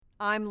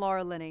I'm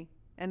Laura Linney,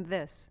 and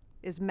this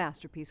is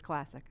Masterpiece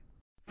Classic.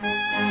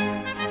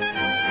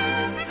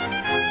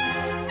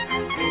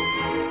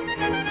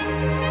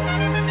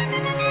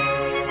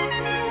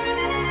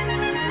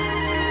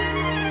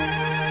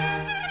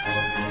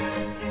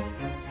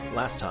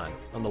 Last time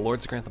on the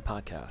Lords of Grantham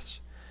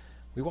podcast,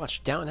 we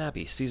watched Downton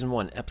Abbey Season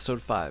 1,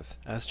 Episode 5,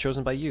 as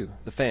chosen by you,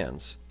 the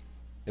fans.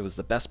 It was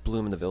the best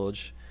bloom in the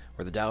village,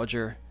 where the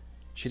Dowager,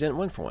 she didn't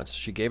win for once.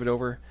 She gave it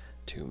over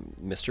to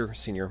Mr.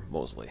 Senior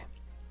Mosley.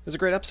 It was a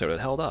great episode.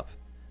 It held up.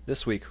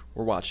 This week,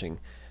 we're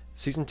watching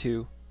Season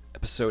 2,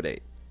 Episode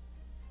 8,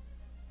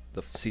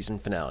 the season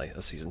finale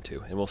of Season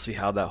 2, and we'll see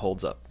how that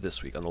holds up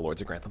this week on the Lords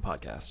of Grantham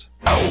podcast.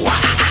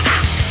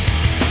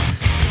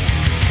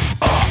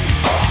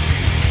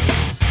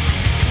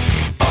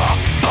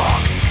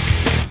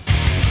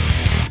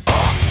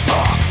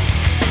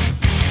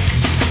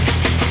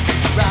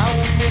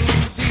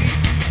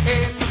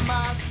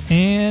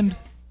 And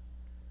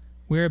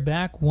we're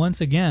back once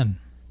again.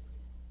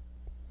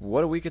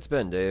 What a week it's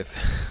been, Dave.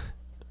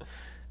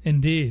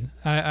 Indeed.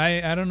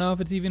 I don't know if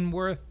it's even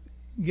worth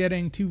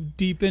getting too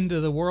deep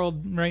into the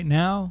world right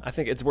now. I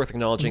think it's worth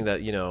acknowledging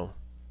that, you know,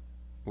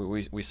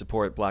 we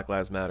support Black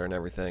Lives Matter and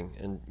everything,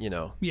 and, you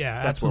know,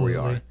 yeah, that's absolutely.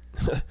 where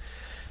we are.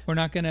 We're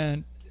not going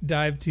to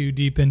dive too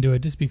deep into it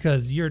just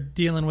because you're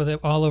dealing with it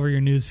all over your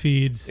news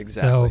feeds.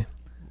 Exactly. So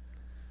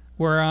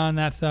we're on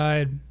that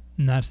side,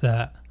 and that's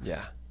that.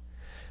 Yeah.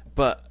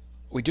 But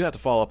we do have to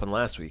follow up on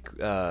last week.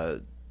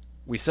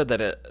 We said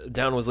that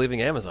Down was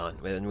leaving Amazon,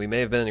 and we may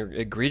have been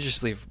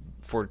egregiously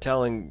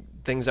foretelling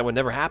things that would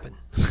never happen.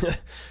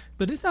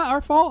 But it's not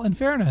our fault, in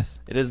fairness.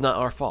 It is not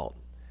our fault.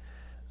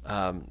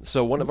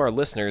 So one of our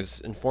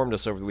listeners informed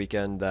us over the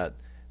weekend that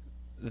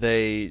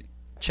they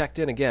checked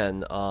in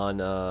again on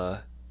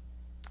the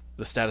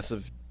status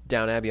of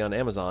Downton Abbey on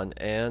Amazon,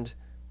 and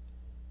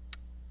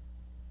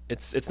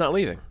it's not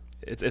leaving.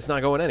 It's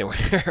not going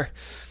anywhere.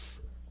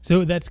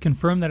 So that's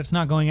confirmed that it's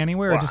not going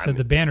anywhere, Well, or just that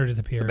the banner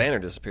disappeared? The banner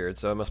disappeared,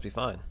 so it must be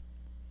fine.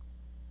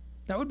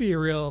 That would be a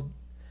real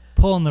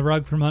pulling the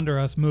rug from under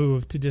us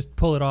move to just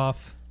pull it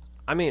off.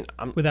 I mean,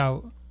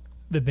 without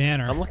the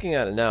banner. I'm looking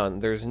at it now,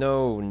 and there's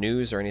no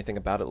news or anything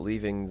about it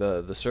leaving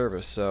the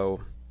service,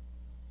 so...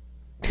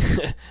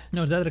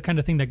 No, is that the kind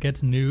of thing that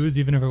gets news,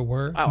 even if it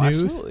were news?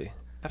 Absolutely.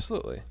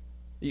 Absolutely.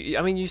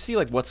 I mean, you see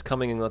like what's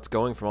coming and what's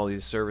going from all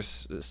these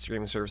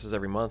streaming services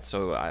every month,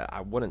 so I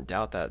wouldn't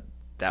doubt that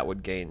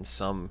would gain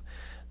some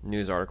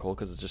news article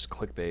because it's just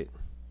clickbait.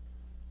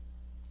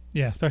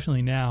 Yeah,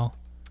 especially now.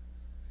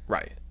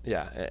 Right.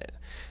 Yeah.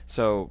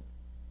 So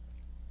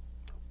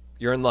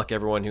you're in luck,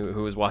 everyone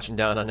who is watching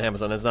Down on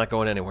Amazon. It's not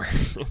going anywhere.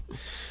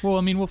 Well,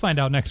 I mean, we'll find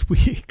out next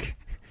week.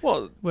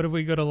 Well, what if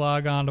we go to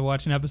log on to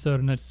watch an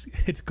episode and it's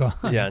gone?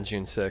 Yeah, on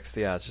June 6th.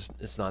 Yeah,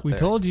 it's not we there. We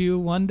told you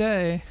one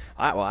day.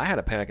 I had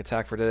a panic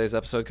attack for today's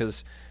episode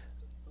because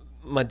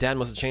my dad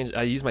must have changed.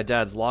 I used my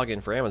dad's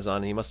login for Amazon,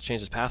 and he must have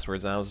changed his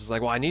passwords. And I was just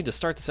like, well, I need to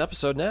start this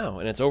episode now,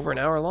 and it's over an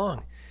hour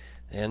long.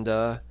 And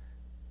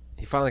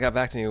he finally got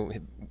back to me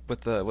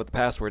with the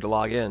password to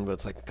log in. But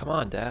it's like, come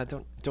on, Dad,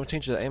 don't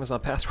change the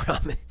Amazon password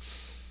on me.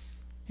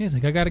 He's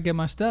like, I got to get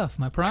my stuff,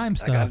 my Prime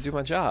stuff. I got to do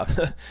my job,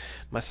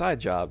 my side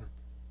job,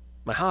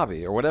 my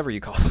hobby, or whatever you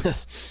call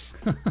this.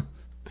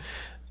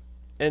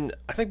 And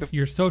I think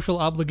your social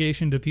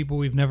obligation to people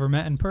we've never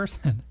met in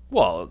person.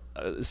 Well,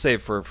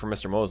 save for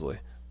Mr. Mosley.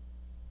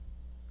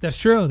 That's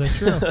true.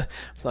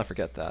 Let's not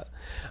forget that.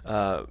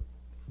 But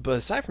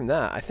aside from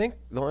that, I think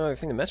the only other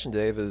thing to mention,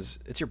 Dave, is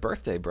it's your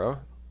birthday, bro.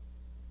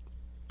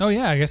 Oh,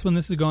 yeah. I guess when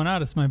this is going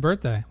out, it's my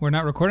birthday. We're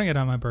not recording it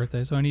on my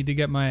birthday, so I need to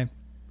get my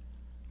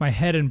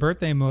head in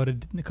birthday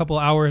mode a couple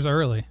hours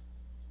early.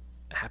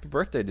 Happy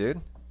birthday, dude.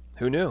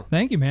 Who knew?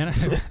 Thank you, man.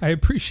 I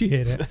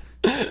appreciate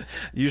it.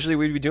 Usually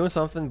we'd be doing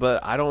something,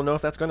 but I don't know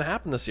if that's going to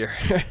happen this year.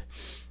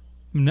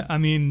 No, I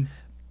mean...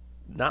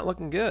 Not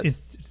looking good.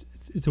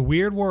 It's a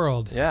weird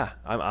world. Yeah,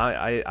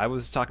 I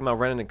was talking about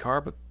renting a car,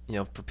 but you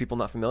know, for people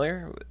not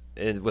familiar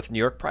with New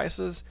York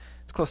prices,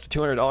 it's close to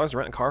 $200 to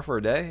rent a car for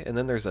a day, and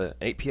then there's a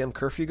 8 p.m.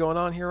 curfew going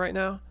on here right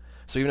now.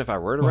 So even if I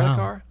were to rent a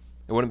car,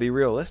 it wouldn't be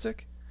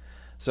realistic.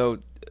 So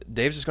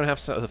Dave's just going to have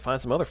to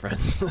find some other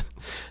friends.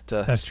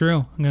 That's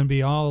true. I'm going to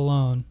be all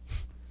alone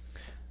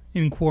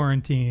in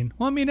quarantine.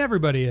 Well, I mean,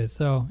 everybody is.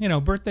 So you know,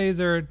 birthdays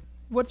are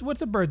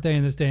what's a birthday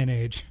in this day and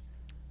age?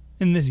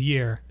 In this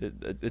year,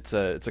 it's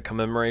a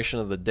commemoration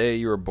of the day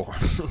you were born.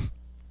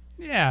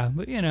 Yeah,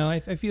 but you know,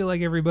 I feel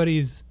like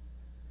everybody's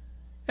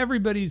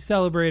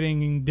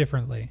celebrating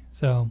differently.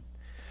 So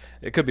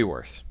it could be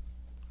worse.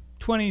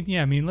 I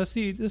mean, let's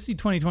see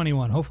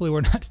 2021. Hopefully,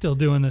 we're not still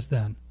doing this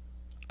then.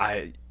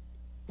 I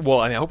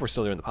hope we're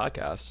still doing the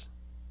podcast.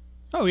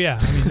 Oh yeah,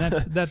 I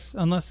mean that's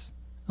unless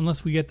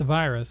we get the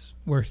virus,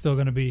 we're still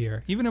going to be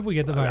here. Even if we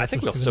get the virus, I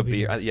think we'll still be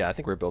here. Yeah, I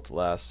think we're built to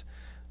last.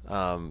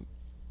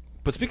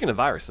 But speaking of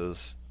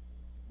viruses,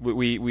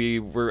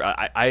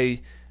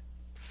 I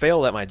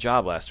failed at my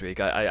job last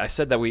week. I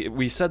said that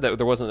we said that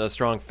there wasn't a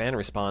strong fan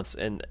response,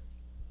 and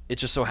it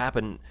just so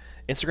happened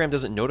Instagram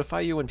doesn't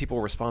notify you when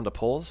people respond to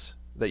polls.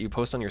 that you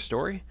post on your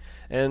story,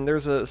 and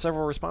there's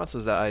several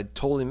responses that I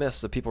totally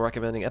missed of people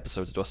recommending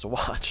episodes to us to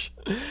watch.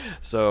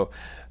 So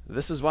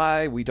this is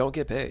why we don't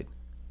get paid.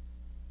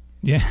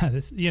 Yeah,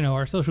 this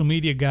our social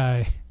media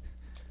guy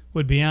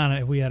would be on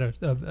it if we had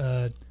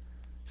a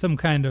some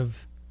kind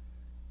of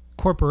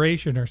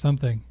corporation or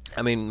something.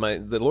 I mean,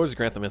 the Lords of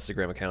Grantham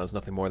Instagram account is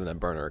nothing more than a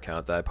burner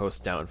account that I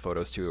post down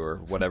photos to or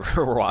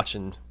whatever we're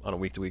watching on a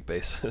week-to-week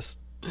basis.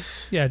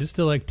 Yeah, just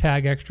to like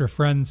tag extra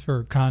friends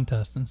for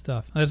contests and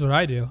stuff. That's what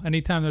I do.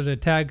 Anytime there's a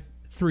tag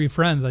 3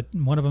 friends,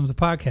 one of them's a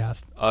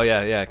podcast. Oh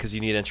yeah, because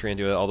you need entry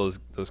into all those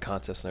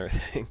contests and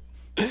everything.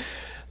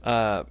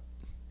 But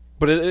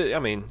I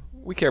mean,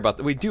 we care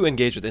about we do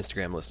engage with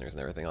Instagram listeners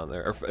and everything on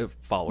there, or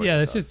followers. Yeah,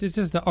 and it's stuff.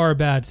 just our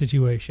bad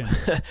situation.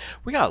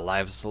 We got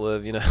lives to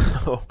live,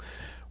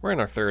 We're in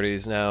our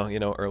 30s now,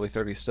 early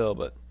 30s still,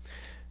 but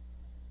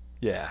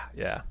yeah.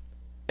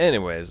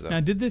 Anyways, now,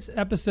 did this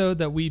episode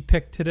that we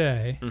picked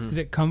today, did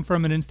it come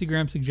from an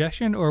Instagram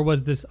suggestion, or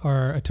was this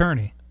our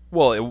attorney?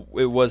 well,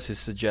 it was his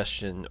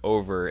suggestion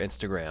over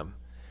Instagram.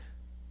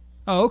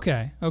 Oh,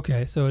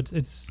 okay. So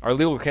it's Our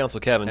legal counsel,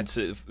 Kevin,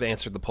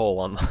 answered the poll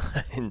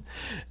online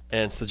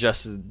and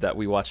suggested that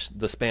we watch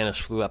the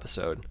Spanish flu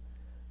episode.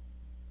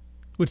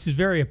 which is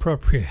very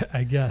appropriate,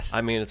 I guess.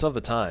 I mean, it's of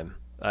the time.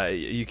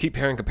 You keep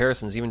hearing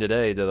comparisons even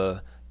today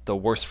to the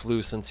worst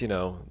flu since,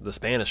 the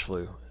Spanish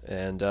flu.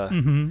 And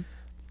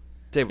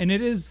Dave, And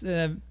it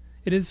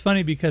is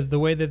funny because the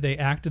way that they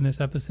act in this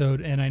episode,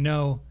 and I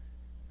know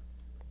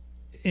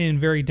in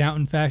very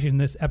Downton fashion,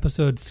 this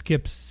episode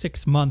skips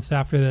 6 months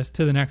after this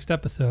to the next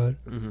episode.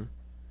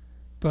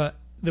 But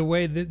the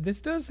way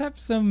this does have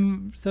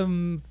some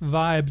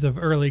vibes of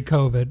early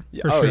COVID,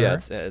 for sure. Oh, yeah,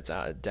 it's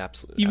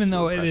absolutely. Even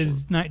though it impressionable.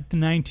 is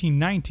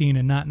 1919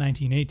 and not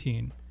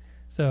 1918.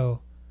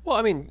 So, Well,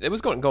 I mean, it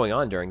was going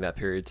on during that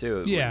period,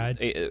 too. yeah.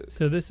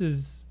 So this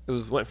is...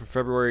 It went from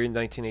February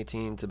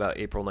 1918 to about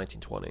April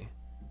 1920.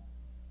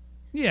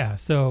 Yeah,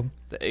 so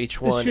The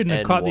H1N1. this shouldn't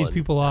have caught these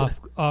people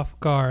off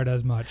guard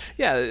as much.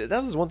 Yeah,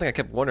 that was one thing I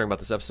kept wondering about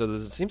this episode.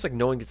 Is it seems like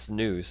no one gets the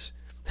news,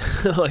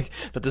 like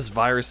that this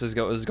virus is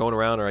going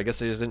around, or I guess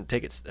they just didn't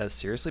take it as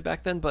seriously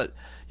back then. But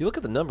you look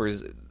at the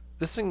numbers.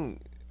 This thing,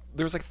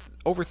 there was like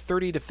over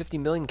 30 to 50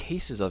 million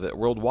cases of it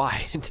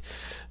worldwide.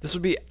 This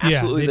would be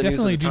absolutely they the news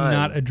of definitely the do time.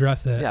 not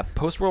address it. Yeah,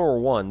 post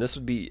World War I, this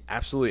would be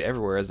absolutely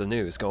everywhere as the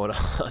news going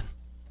on.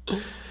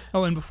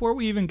 Oh, and before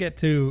we even get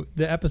to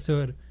the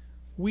episode,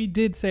 we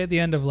did say at the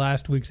end of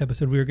last week's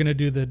episode we were going to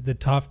do the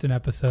Tofton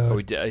episode. Oh,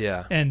 we did,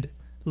 yeah. And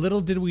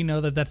little did we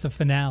know that that's a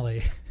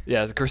finale.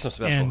 Yeah, it's a Christmas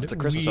special. And It's a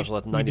Christmas special.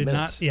 That's 90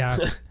 minutes.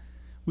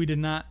 We did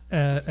not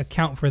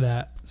account for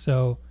that.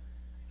 So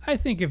I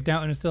think if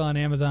Downton is still on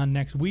Amazon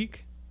next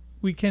week,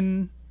 we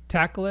can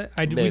tackle it.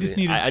 We just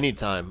need. I need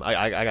time.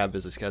 I got a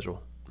busy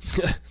schedule.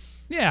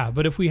 Yeah,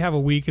 but if we have a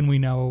week and we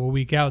know a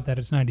week out that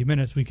it's 90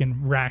 minutes, we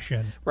can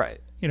ration.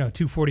 Right. 2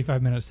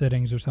 45-minute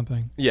sittings or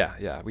something.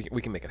 Yeah.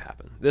 We can make it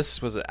happen.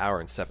 This was an hour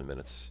and 7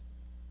 minutes.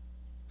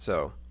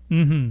 So.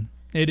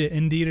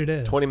 Indeed it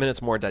is. 20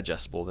 minutes more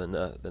digestible than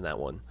that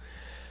one.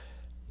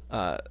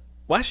 Well,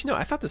 actually, no.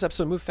 I thought this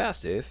episode moved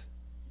fast, Dave.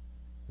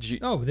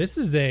 This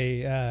is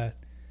a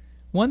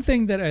one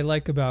thing that I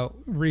like about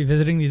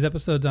revisiting these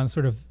episodes on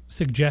sort of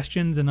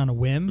suggestions and on a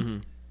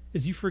whim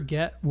is you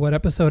forget what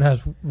episode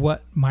has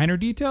what minor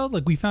details.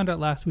 Like we found out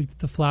last week that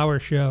the flower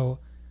show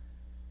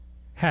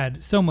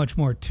had so much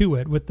more to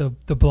it with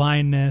the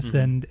blindness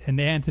and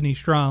Anthony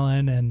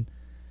Strallen and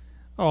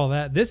all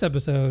that. This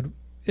episode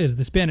is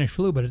the Spanish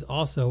flu, but it's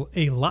also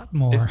a lot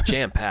more. It's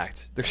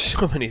jam-packed. There's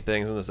so many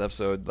things in this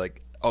episode.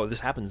 Like, oh,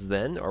 this happens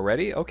then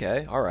already?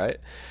 Okay, all right.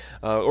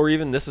 Or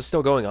even this is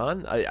still going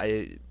on?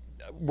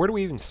 Where do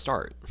we even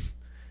start?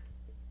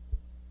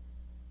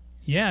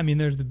 Yeah, I mean,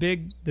 there's the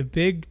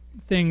big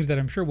things that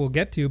I'm sure we'll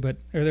get to, but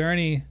are there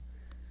any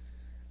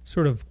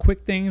sort of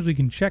quick things we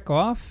can check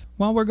off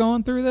while we're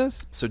going through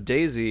this? So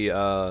Daisy,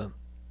 that's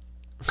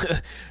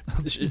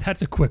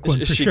a quick one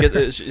for sure.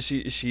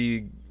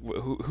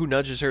 Who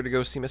nudges her to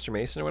go see Mr.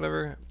 Mason or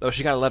whatever? Oh,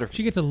 she got a letter.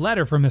 She gets a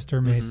letter from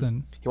Mr.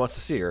 Mason. He wants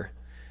to see her,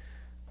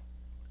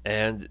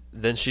 and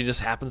then she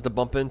just happens to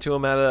bump into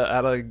him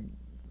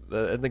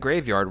in the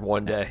graveyard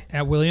one day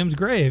At William's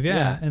grave.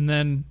 Yeah. And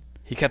then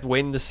he kept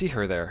waiting to see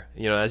her there.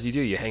 As you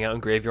do, you hang out in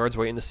graveyards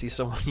waiting to see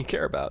someone you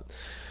care about.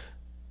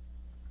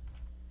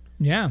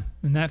 Yeah,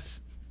 and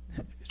that's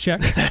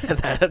check.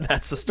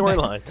 That's the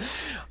storyline.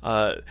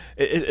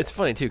 It's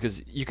funny too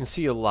because you can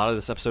see a lot of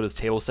this episode is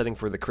table setting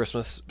for the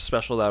Christmas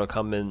special that'll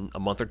come in a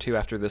month or two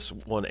after this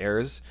one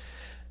airs.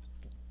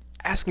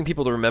 Asking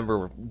people to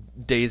remember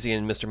Daisy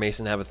and Mr.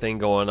 Mason have a thing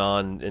going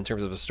on in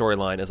terms of a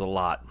storyline is a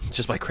lot,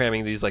 just by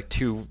cramming these like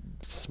 2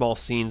 small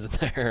scenes in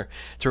there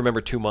to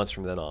remember 2 months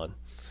from then on.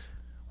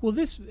 Well,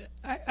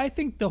 I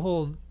think the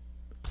whole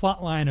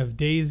plot line of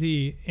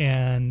Daisy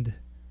and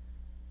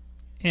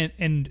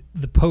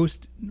the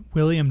post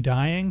William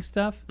dying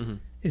stuff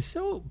is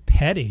so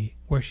petty,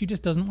 where she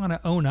just doesn't want to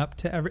own up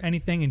to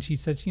anything, and she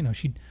says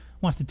she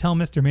wants to tell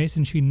Mr.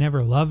 Mason she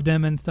never loved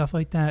him and stuff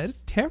like that.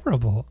 It's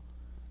terrible.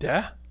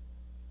 Yeah.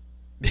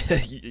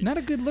 Not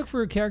a good look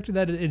for a character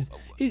that is.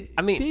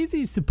 I mean,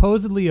 Daisy's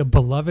supposedly a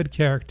beloved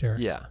character.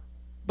 Yeah,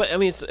 but I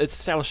mean, it's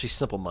established she's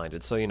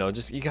simple-minded, so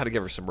just you got to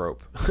give her some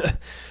rope.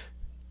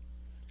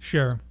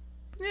 Sure.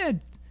 Yeah.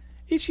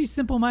 Is she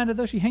simple-minded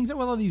though? She hangs out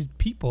with all these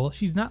people.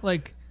 She's not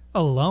like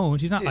alone.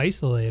 She's not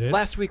isolated.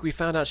 Last week we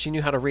found out she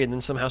knew how to read, and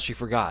then somehow she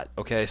forgot.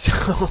 Okay,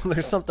 so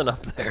there's something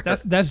up there.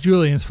 That's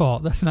Julian's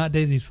fault. That's not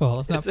Daisy's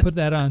fault. Let's not put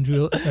that on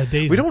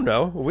Daisy. We don't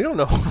know. We don't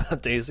know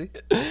about Daisy.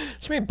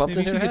 She may have bumped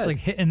Maybe into her she gets head. like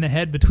hit in the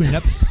head between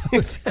episodes.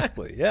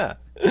 Exactly. Yeah.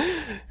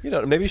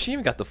 Maybe she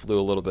even got the flu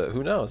a little bit.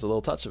 Who knows? A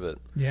little touch of it.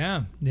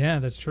 Yeah,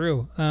 that's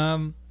true.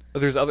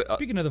 There's other.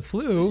 Speaking of the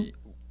flu,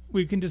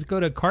 we can just go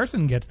to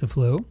Carson gets the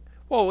flu.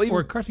 Well,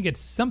 or Carson gets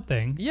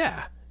something.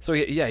 Yeah. So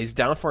he's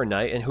down for a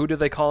night, and who do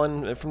they call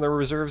in from the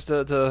reserves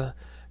to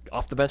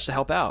off the bench to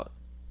help out?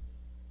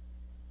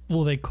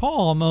 Well, they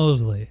call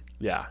Mosley.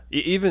 Yeah.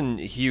 Even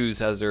Hughes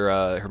has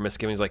her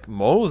misgivings, like,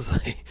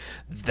 Mosley,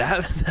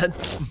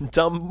 that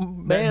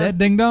dumb man, that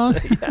ding dong.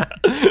 Yeah.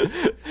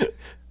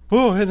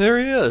 Oh, and there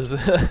he is.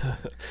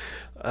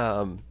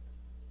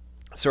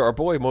 So our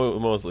boy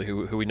Mosley,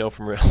 who we know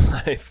from real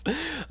life,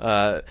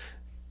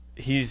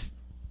 he's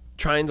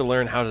trying to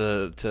learn how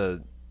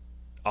to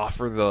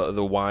offer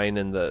the wine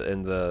and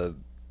the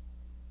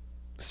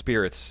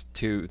spirits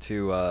to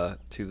the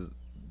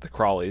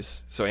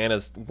Crawleys. So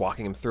Anna's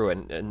walking him through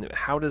it. And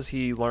how does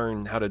he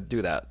learn how to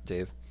do that,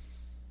 Dave?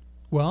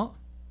 Well,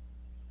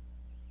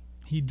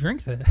 he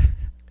drinks it.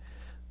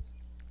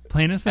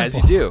 Plain and simple.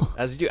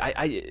 As you do.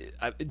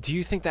 I do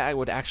you think that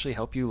would actually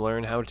help you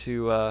learn how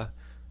to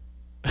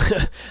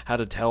how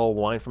to tell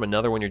wine from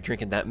another when you're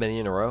drinking that many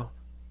in a row?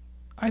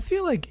 I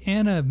feel like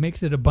Anna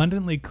makes it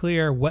abundantly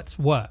clear what's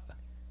what.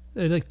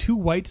 There's like 2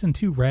 whites and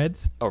 2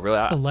 reds. Oh, really?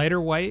 The lighter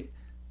white,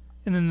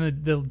 and then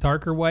the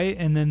darker white,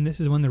 and then this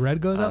is when the red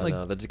goes out. Like,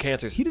 no, the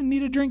decanters. He didn't need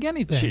to drink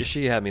anything.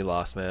 She had me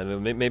lost,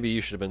 man. Maybe you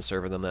should have been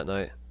serving them that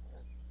night.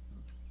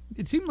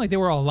 It seemed like they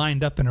were all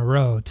lined up in a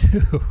row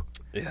too.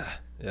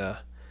 Yeah.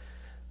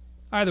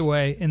 Either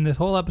way, in this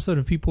whole episode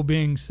of people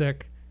being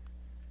sick,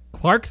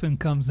 Clarkson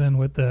comes in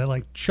with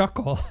the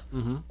chuckle.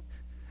 Mm-hmm.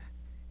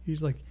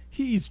 He's like,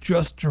 he's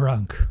just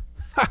drunk.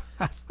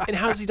 And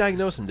how does he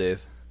diagnose him,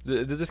 Dave?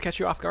 Did this catch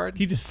you off guard?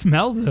 He just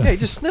smells him. Yeah, he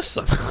just sniffs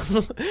them.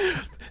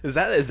 Is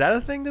that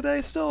a thing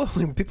today still?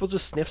 People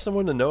just sniff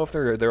someone to know if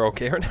they're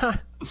okay or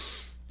not?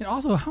 And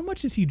also, how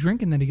much is he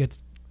drinking that he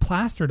gets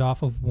plastered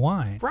off of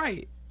wine?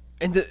 Right.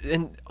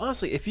 And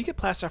honestly, if you get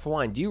plastered off of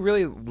wine, do you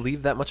really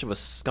leave that much of a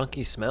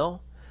skunky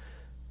smell?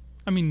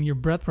 I mean, your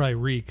breath probably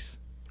reeks.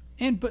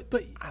 But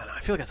I don't know. I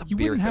feel like that's a you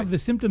beer wouldn't thing. have the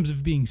symptoms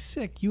of being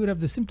sick. You would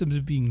have the symptoms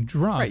of being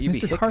drunk. Right, you'd be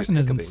Mr. Carson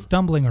isn't hiccuping.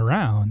 stumbling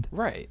around.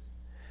 Right.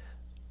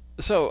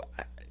 So,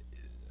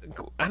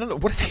 I don't know.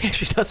 What if he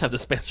actually does have the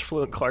Spanish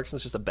flu and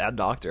Clarkson's just a bad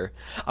doctor?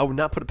 I would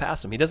not put it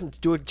past him. He doesn't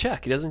do a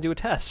check. He doesn't do a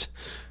test.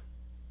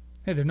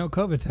 Hey, there's no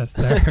COVID test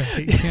there.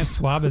 You can't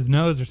swab his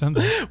nose or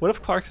something. What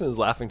if Clarkson is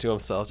laughing to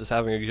himself, just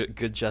having a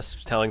good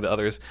jest, telling the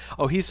others,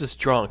 "Oh, he's just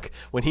drunk,"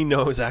 when he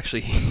knows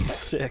actually he's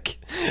sick,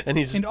 and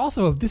he's And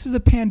also, this is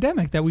a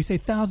pandemic that we say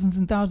thousands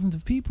and thousands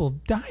of people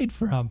died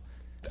from.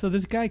 So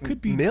this guy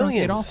could be drunk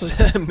and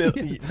also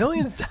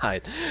millions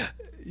died.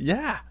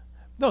 Yeah.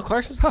 No,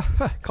 Clarkson's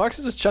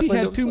just chuckling. He to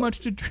had too himself. much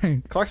to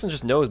drink. Clarkson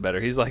just knows better.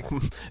 He's like,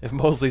 if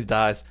Mosley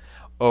dies,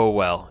 oh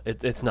well,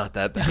 it's not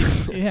that bad.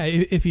 Yeah,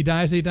 if he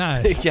dies, he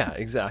dies. Yeah,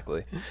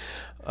 exactly.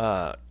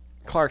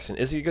 Clarkson,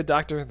 is he a good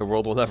doctor? The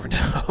world will never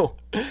know.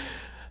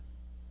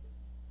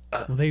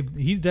 Well,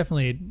 he's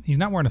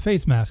not wearing a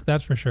face mask,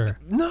 that's for sure.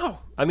 No,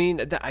 I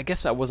mean, I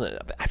guess that wasn't.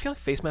 I feel like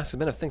face masks have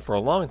been a thing for a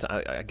long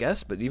time. I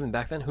guess, but even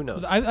back then, who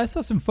knows? I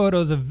saw some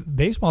photos of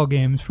baseball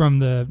games from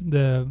the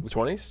The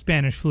 20s.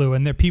 Spanish flu,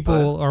 and there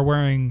people are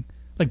wearing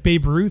like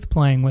Babe Ruth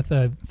playing with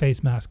a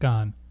face mask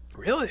on.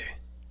 Really?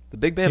 The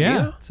Big Bambino?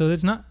 Yeah, so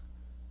it's not.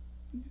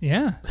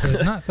 Yeah, so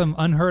it's not some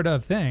unheard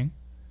of thing.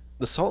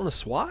 The Salt and the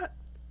SWAT?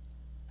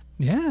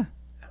 Yeah,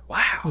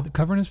 Wow. with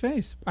covering his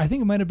face. I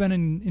think it might have been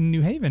in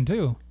New Haven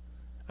too.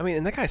 I mean,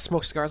 and that guy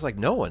smokes cigars like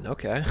no one.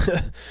 Okay.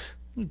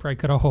 He probably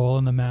cut a hole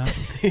in the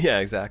mask. Yeah,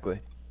 exactly.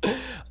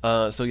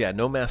 So yeah,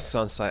 no masks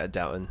on site at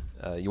Downton.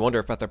 You wonder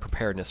about their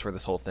preparedness for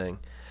this whole thing.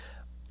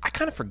 I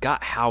kind of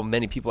forgot how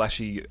many people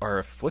actually are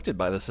afflicted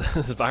by this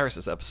this virus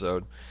this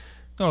episode.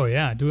 Oh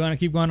yeah, do we want to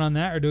keep going on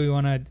that, or do we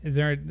want to?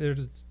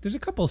 There's a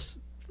couple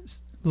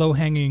low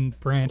hanging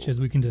branches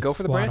we can just go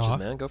for the swat branches, off.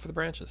 man. Go for the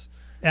branches.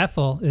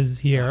 Ethel is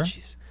here. Oh,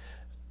 jeez.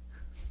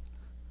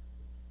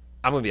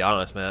 I'm gonna be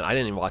honest, man. I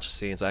didn't even watch the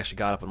scenes. I actually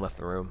got up and left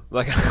the room.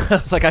 Like I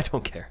was like, I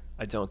don't care.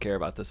 I don't care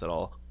about this at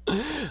all.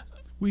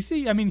 We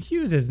see. I mean,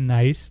 Hughes is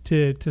nice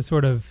to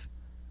sort of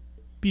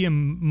be a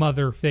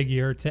mother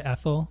figure to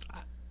Ethel.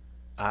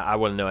 I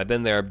wouldn't know. I've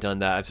been there. I've done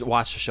that. I've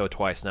watched the show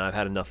twice now. I've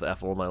had enough of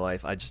Ethel in my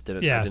life. I just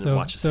didn't. Yeah, I didn't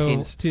watch the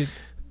scenes. To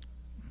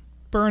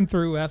burn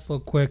through Ethel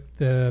quick,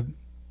 the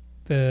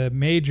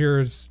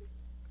Majors,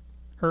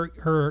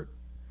 her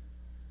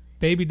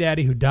baby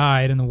daddy who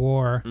died in the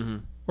war, Mm-hmm.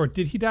 or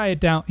did he die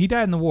at Down? He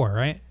died in the war,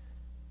 right?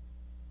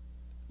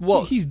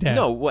 Well, he's dead.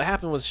 No, what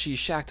happened was she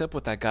shacked up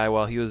with that guy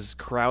while he was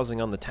carousing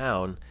on the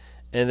town,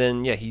 and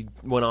then he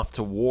went off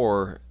to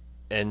war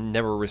and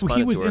never responded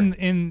to her.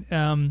 He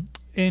was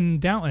in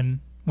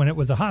Downton when it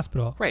was a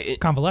hospital, right?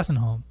 Convalescent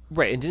home,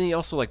 right? And didn't he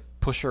also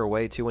push her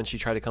away too when she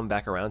tried to come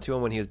back around to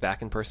him when he was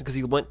back in person? Because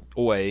he went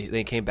away, then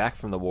he came back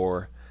from the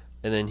war,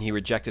 and then he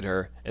rejected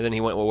her, and then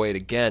he went away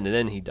again, and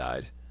then he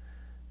died.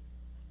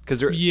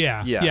 Because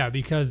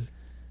because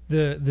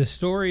the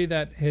story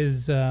that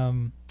his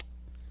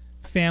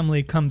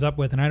family comes up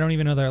with, and I don't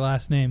even know their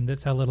last name.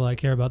 That's how little I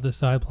care about this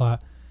side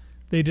plot.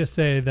 They just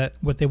say that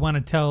what they want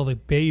to tell the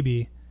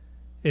baby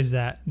is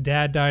that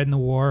dad died in the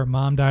war,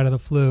 mom died of the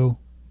flu,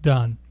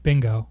 done,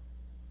 bingo.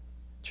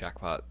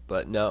 Jackpot.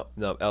 But no,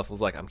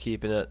 Ethel's like, I'm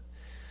keeping it.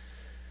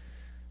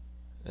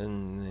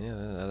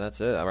 And that's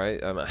it, all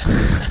right? I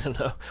don't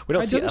know. We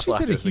don't see Ethel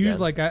after this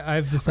again.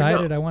 I've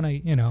decided I want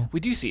to,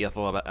 We do see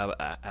Ethel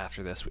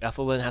after this.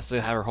 Ethel then has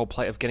to have her whole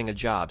plight of getting a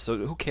job. So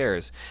who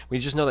cares? We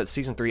just know that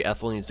season 3,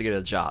 Ethel needs to get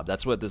a job.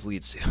 That's what this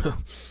leads to.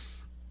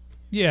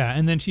 Yeah,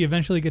 and then she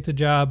eventually gets a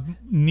job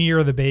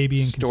near the baby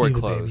and Story can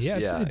see closed.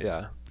 the baby.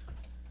 Yeah.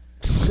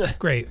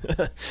 Great.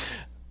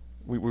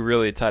 We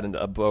really tied into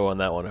a bow on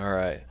that one. All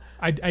right.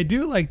 I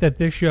do like that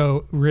this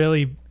show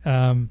really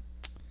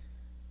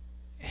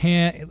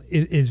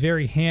is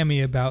very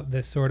hammy about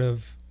this sort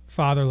of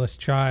fatherless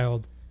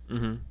child.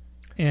 Mm-hmm.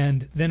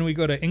 And then we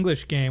go to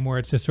English Game where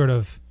it's just sort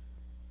of,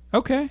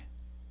 okay,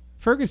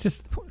 Fergus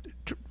just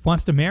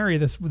wants to marry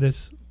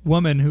this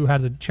woman who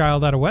has a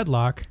child out of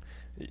wedlock,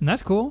 and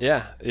that's cool.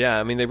 Yeah.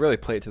 I mean, they really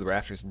play it to the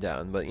rafters and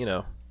down, but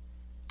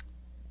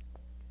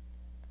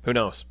who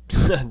knows?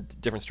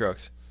 Different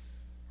strokes.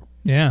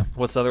 Yeah.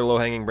 What's the other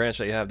low-hanging branch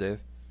that you have,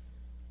 Dave?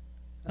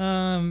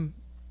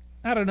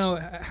 I don't know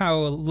how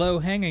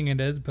low-hanging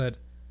it is, but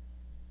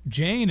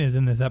Jane is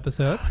in this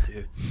episode. Oh,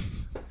 dude.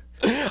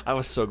 I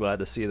was so glad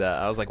to see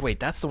that. I was like, wait,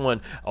 that's the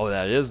one. Oh,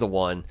 that is the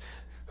one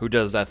who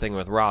does that thing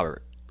with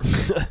Robert.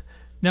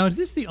 Now, is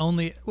this the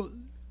only... Well,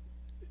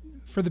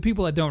 for the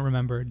people that don't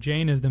remember,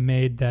 Jane is the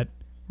maid that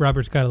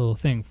Robert's got a little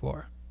thing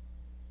for.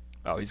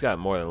 Oh, he's got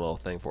more than a little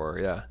thing for her,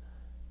 yeah.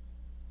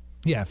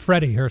 Yeah,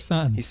 Freddie, her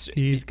son.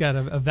 He's got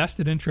a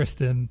vested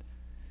interest in...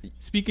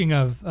 Speaking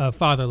of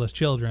fatherless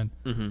children,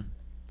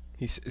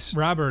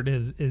 Robert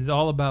is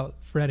all about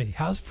Freddie.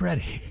 How's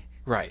Freddie?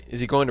 Right. Is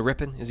he going to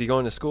Ripon? Is he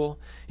going to school?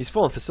 He's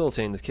full of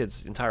facilitating the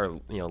kid's entire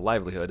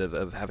livelihood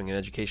of having an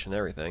education and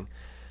everything.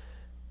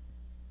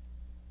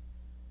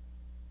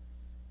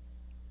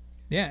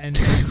 Yeah, and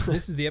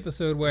this is the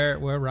episode where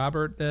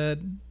Robert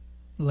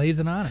lays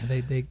it on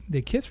her.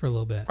 They kiss for a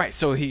little bit. Right,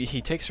 so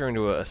he takes her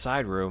into a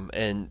side room,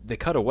 and they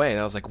cut away, and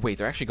I was like, wait,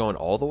 they're actually going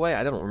all the way?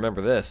 I don't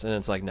remember this. And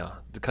it's like, no,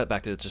 the cut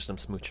back to just them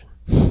smooching.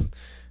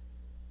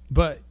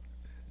 But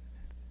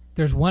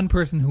there's one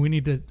person who we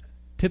need to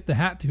tip the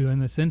hat to in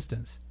this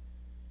instance.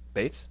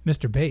 Bates?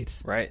 Mr.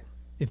 Bates. Right.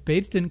 If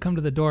Bates didn't come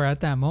to the door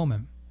at that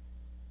moment,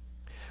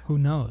 who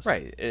knows?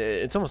 Right.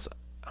 It's almost,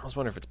 I almost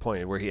wonder if it's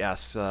pointed where he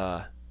asks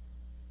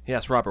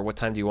Robert, what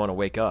time do you want to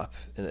wake up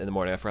in the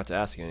morning? I forgot to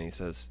ask you, and he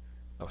says...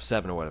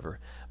 7 or whatever,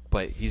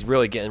 but he's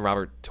really getting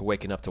Robert to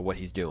waking up to what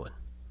he's doing.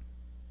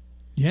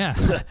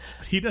 Yeah,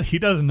 he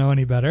doesn't know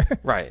any better.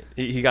 Right,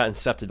 he got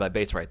incepted by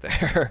Bates right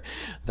there.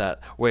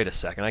 That wait a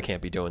second, I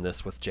can't be doing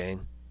this with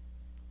Jane,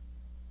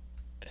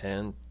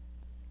 and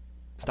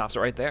stops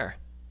it right there.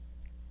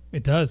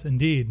 It does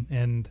indeed,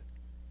 and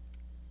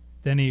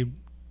then he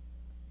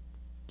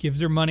gives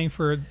her money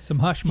for some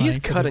hush money. He's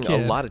cutting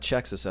a lot of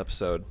checks this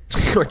episode.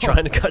 We're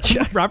trying to cut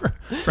checks. Robert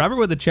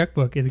with the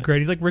checkbook is great.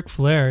 He's like Ric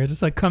Flair. It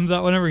just comes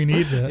out whenever he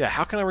needs it. Yeah,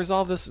 how can I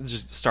resolve this?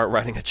 Just start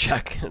writing a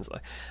check. It's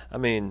like, I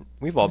mean,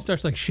 we've all... He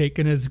starts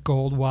shaking his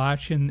gold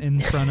watch in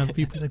front of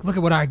people. He's like, look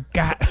at what I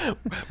got.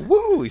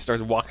 Woo! He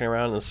starts walking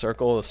around in a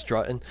circle,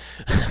 strutting.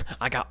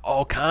 I got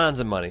all kinds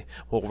of money.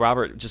 Well,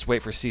 Robert, just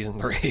wait for season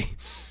 3.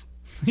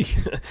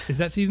 Is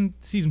that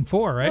season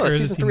 4, right? No, that's or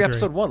season 3,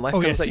 episode 1. Life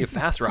comes at you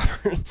fast,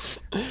 Robert.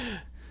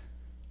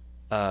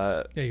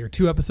 Yeah, you're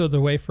 2 episodes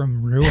away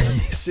from ruin.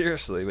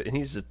 Seriously, and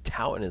he's just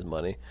touting his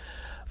money.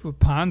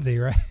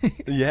 Ponzi, right?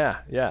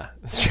 Yeah.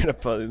 Straight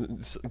up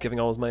giving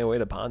all his money away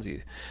to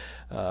Ponzi.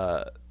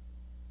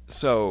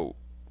 So,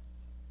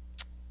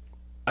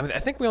 I mean, I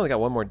think we only got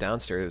one more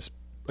downstairs.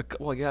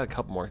 Well, you got a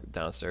couple more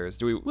downstairs.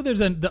 Do we? Well, there's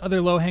the other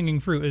low-hanging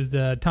fruit is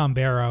Tom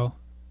Barrow.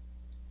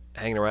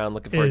 Hanging around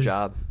looking for a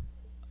job.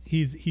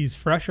 He's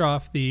fresh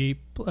off the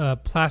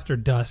plaster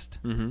dust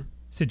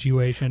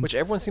situation, which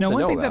everyone seems to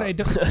know about. That I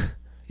don't.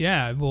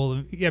 Yeah,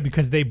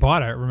 because they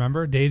bought it.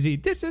 Remember, Daisy?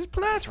 This is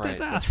plaster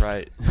dust. That's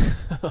right.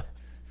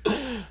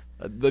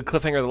 The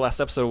cliffhanger of the last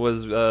episode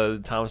was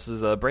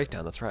Thomas's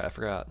breakdown. That's right. I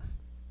forgot.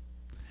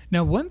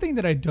 Now, one thing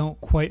that I don't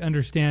quite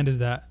understand is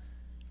that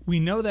we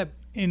know that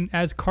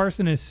as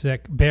Carson is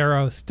sick,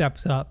 Barrow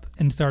steps up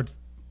and starts,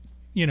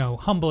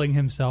 humbling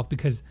himself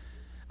because.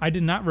 I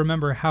did not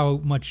remember how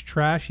much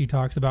trash he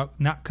talks about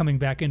not coming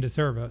back into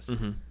service.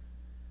 Mm-hmm.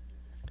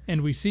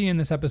 And we see in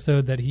this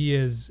episode that he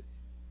is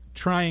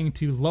trying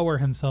to lower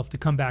himself to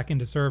come back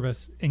into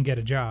service and get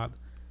a job.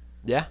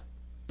 Yeah.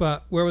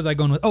 But where was I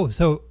going with? Oh,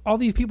 so all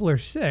these people are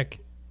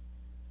sick,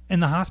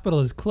 and the hospital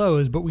is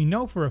closed. But we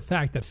know for a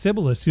fact that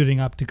Sybil is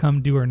suiting up to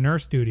come do her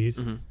nurse duties.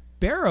 Mm-hmm.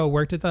 Barrow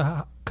worked at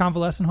the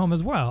convalescent home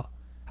as well.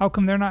 How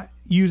come they're not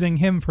using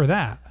him for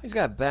that? He's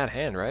got a bad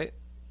hand, right?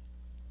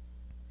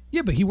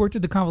 Yeah, but he worked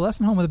at the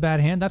convalescent home with a bad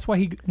hand. That's why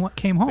he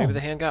came home. Maybe the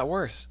hand got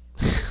worse.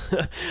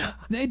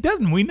 It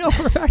doesn't. We know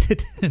for a fact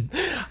it didn't.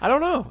 I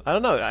don't know.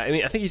 I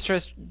mean, I think he's trying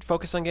to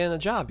focus on getting a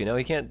job.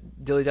 He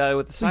can't dilly-dally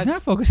with the side. He's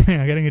not focusing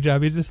on getting a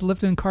job. He's just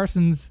lifting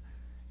Carson's,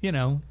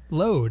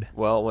 load.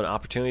 Well, when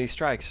opportunity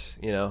strikes,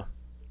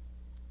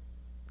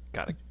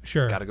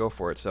 gotta go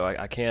for it. So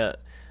I can't,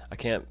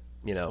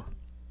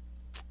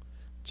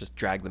 just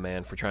drag the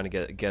man for trying to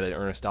get an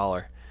earnest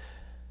dollar.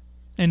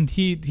 And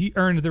he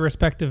earned the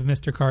respect of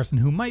Mr. Carson,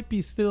 who might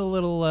be still a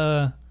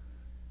little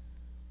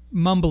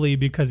mumbly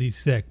because he's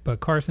sick. But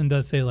Carson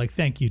does say,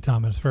 thank you,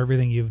 Thomas, for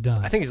everything you've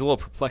done. I think he's a little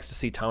perplexed to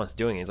see Thomas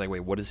doing it. He's like,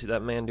 wait, what is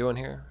that man doing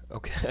here?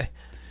 Okay.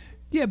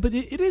 Yeah, but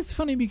it is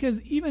funny because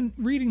even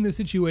reading the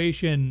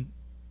situation,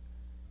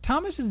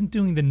 Thomas isn't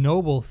doing the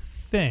noble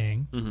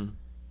thing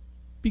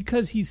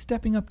because he's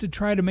stepping up to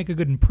try to make a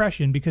good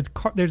impression because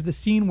there's the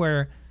scene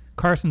where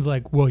Carson's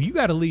like, well, you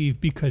got to leave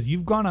because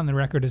you've gone on the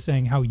record as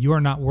saying how you're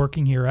not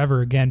working here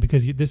ever again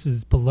because this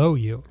is below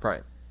you.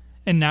 Right.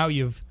 And now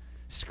you've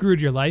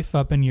screwed your life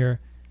up and you're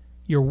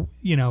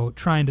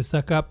trying to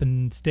suck up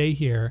and stay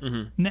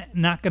here.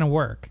 Not going to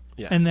work.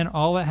 Yeah. And then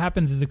all that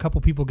happens is a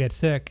couple people get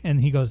sick and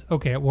he goes,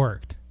 okay, it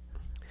worked.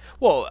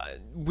 Well,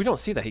 we don't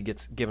see that he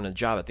gets given a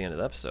job at the end of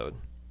the episode.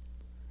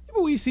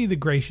 But we see the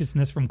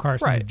graciousness from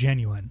Carson is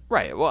genuine.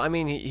 Right. Well, I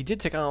mean, he did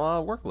take on a lot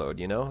of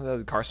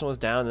workload, Carson was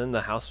down, and then the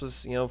house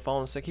was,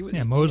 falling sick.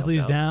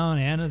 Mosley's down,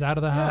 Anna's out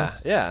of the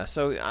house. Yeah,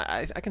 so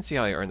I can see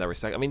how he earned that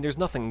respect. I mean, there's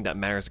nothing that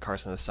matters to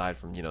Carson aside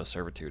from,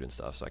 servitude and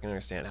stuff, so I can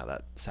understand how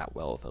that sat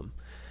well with him.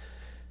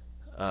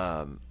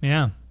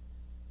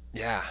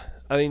 Yeah.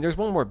 I mean, there's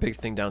one more big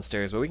thing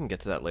downstairs, but we can get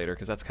to that later,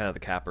 because that's kind of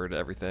the capper to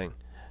everything.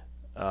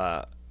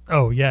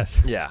 Oh,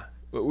 yes. Yeah.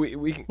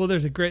 We can... Well,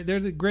 there's a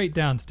great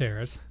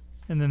downstairs.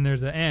 And then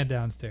there's an and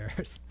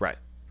downstairs. Right.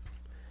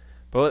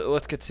 But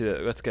let's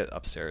get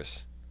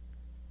upstairs.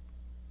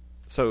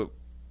 So,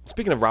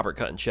 speaking of Robert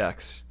cutting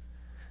checks,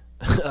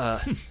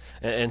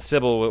 and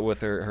Sybil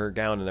with her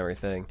gown and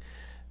everything,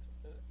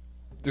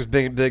 there's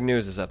big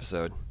news this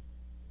episode.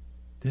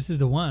 This is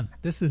the one.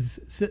 This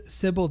is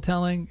Sybil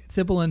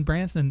and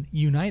Branson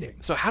uniting.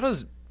 So how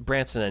does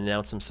Branson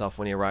announce himself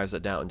when he arrives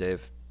at Downton,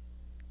 Dave?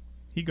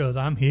 He goes,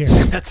 I'm here.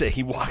 That's it.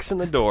 He walks in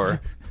the door.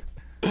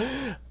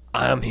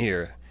 I'm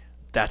here.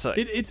 That's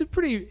it's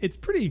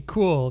pretty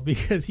cool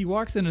because he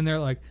walks in and they're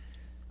like,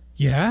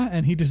 yeah,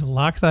 and he just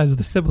locks eyes with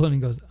the Sybil and he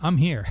goes, I'm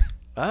here.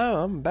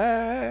 Oh, I'm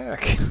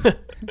back.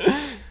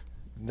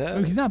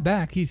 No, he's not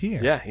back. He's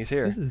here. Yeah, he's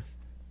here.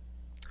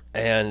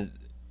 And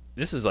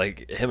this is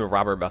like him and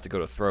Robert about to go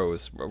to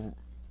throws.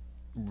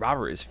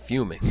 Robert is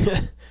fuming.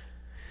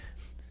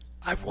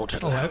 I won't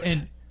allow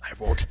it. I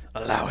won't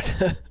allow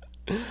it.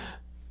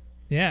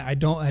 Yeah, I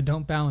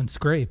don't bow and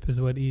scrape is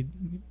what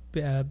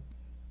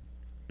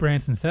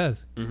Branson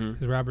says.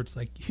 Robert's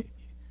like,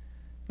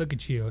 look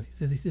at you. He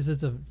says this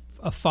is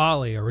a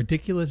folly, a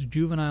ridiculous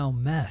juvenile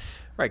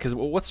mess. Right, because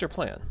what's their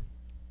plan?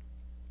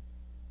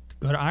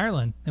 Go to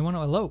Ireland. They want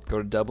to elope. Go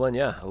to Dublin,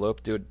 yeah.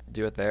 Elope, do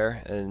it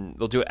there, and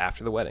they'll do it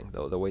after the wedding.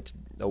 They'll wait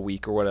a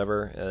week or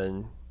whatever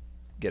and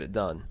get it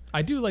done.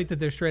 I do like that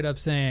they're straight up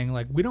saying,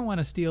 like, we don't want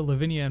to steal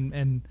Lavinia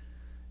and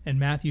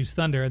Matthew's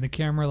thunder, and the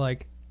camera,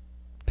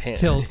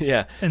 tilts.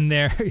 Yeah. And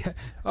they're...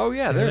 Oh,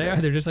 yeah, there they are.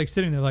 They're just,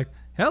 sitting there like,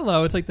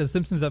 hello. It's like the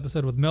Simpsons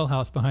episode with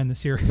Milhouse behind the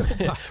cereal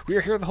box. We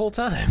were here the whole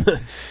time.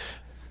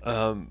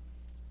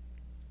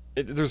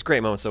 There's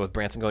great moments, though, with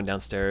Branson going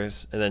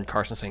downstairs and then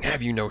Carson saying,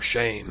 have you no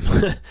shame?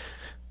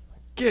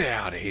 Get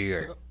out of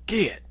here.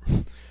 Get.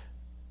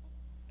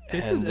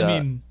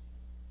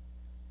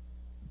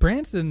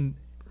 Branson,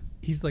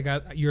 he's like,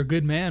 you're a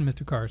good man,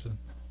 Mr. Carson.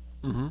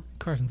 Mm-hmm.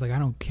 Carson's like, I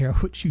don't care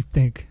what you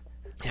think.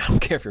 Yeah, I don't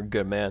care if you're a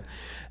good man.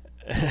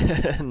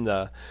 And,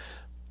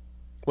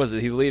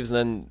 he leaves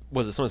and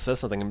then, someone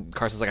says something and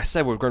Carson's like, I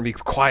said we're going to be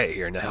quiet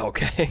here now,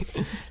 okay?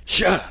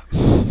 Shut up.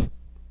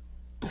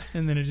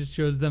 And then it just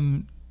shows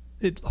them,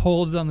 it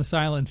holds on the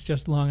silence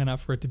just long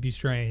enough for it to be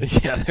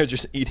strange. Yeah, they're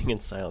just eating in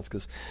silence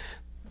because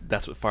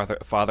that's what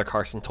Father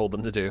Carson told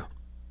them to do.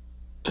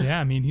 Yeah,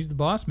 I mean, he's the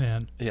boss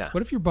man. Yeah.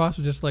 What if your boss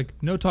was just like,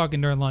 no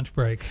talking during lunch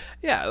break?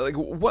 Yeah,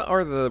 what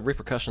are the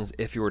repercussions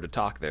if you were to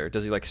talk there?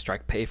 Does he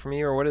strike pay from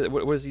you or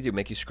what does he do?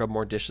 Make you scrub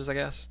more dishes, I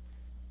guess?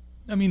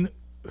 I mean,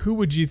 who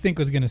would you think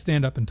was going to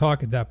stand up and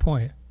talk at that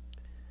point?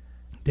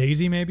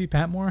 Daisy, maybe?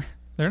 Patmore?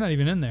 They're not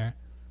even in there.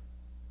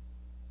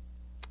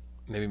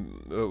 Maybe,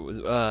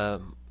 I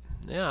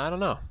don't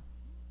know.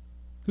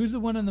 Who's the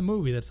one in the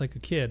movie that's like a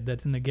kid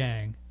that's in the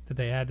gang, that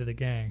they add to the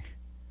gang?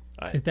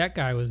 If that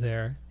guy was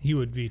there, he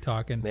would be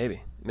talking.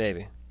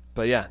 Maybe.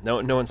 But yeah,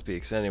 no one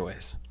speaks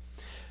anyways.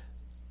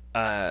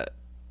 So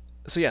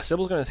yeah,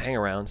 Sybil's going to hang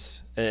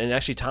around. And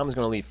actually, Tom's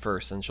going to leave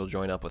first and she'll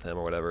join up with him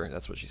or whatever.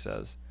 That's what she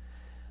says.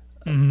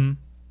 Mm-hmm.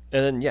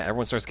 And then, yeah,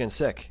 everyone starts getting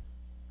sick.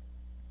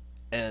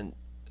 And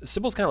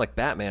Sybil's kind of like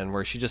Batman,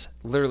 where she just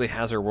literally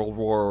has her World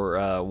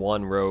War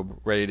One robe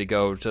ready to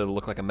go to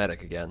look like a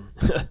medic again.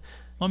 Well,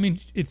 I mean,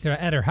 it's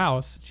at her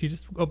house. She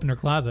just opened her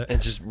closet.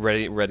 And just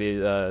ready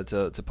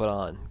to put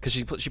on. Because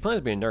she plans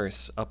to be a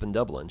nurse up in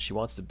Dublin. She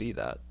wants to be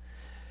that.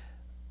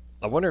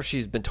 I wonder if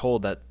she's been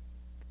told that.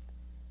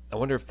 I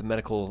wonder if the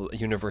medical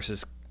universe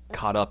is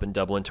caught up in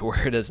Dublin to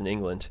where it is in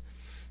England.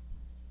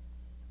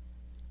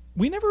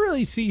 We never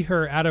really see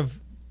her out of...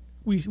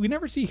 We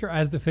never see her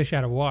as the fish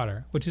out of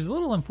water, which is a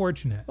little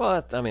unfortunate.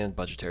 Well,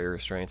 budgetary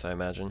restraints, I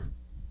imagine.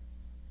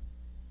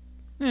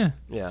 Yeah.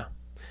 Yeah.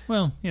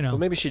 Well, you know. Well,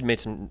 maybe she'd made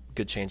some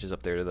good changes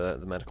up there to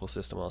the medical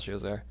system while she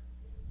was there.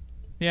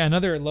 Yeah,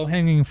 another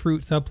low-hanging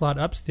fruit subplot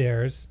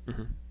upstairs.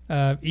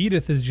 Mm-hmm.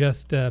 Edith is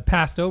just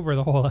passed over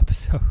the whole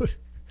episode.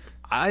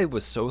 I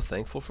was so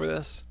thankful for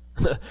this.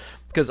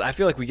 Because I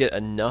feel like we get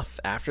enough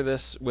after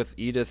this with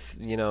Edith,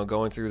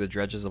 going through the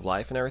dredges of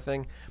life and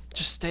everything.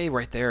 Just stay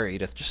right there,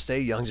 Edith. Just stay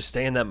young. Just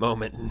stay in that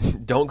moment.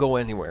 And don't go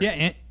anywhere.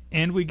 Yeah,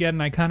 and we get an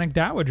iconic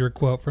Dowager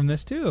quote from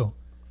this, too.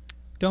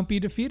 Don't be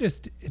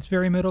defeatist. It's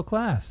very middle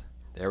class.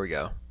 There we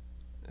go.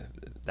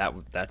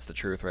 That's the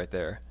truth right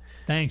there.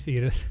 Thanks,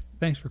 Edith.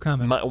 Thanks for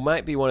coming.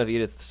 Might be one of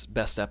Edith's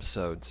best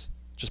episodes,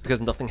 just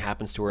because nothing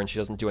happens to her and she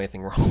doesn't do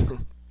anything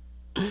wrong.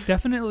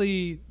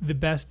 Definitely the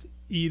best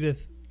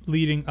Edith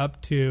leading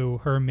up to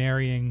her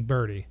marrying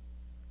Birdie.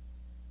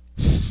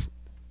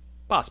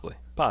 Possibly.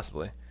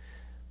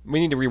 We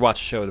need to rewatch the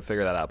show to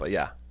figure that out, but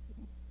yeah.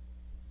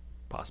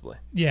 Possibly.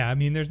 Yeah, I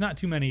mean, there's not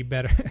too many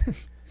better.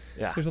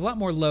 Yeah. There's a lot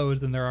more lows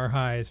than there are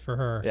highs for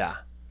her. Yeah.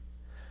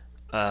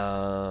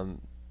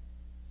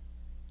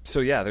 So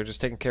yeah, they're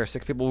just taking care of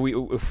sick people.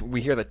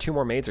 We hear that 2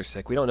 more maids are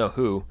sick. We don't know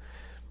who,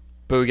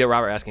 but we get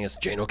Robert asking us,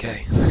 "Jane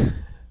okay?"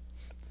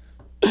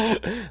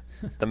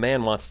 The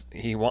man wants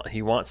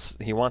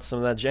some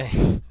of that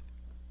Jane.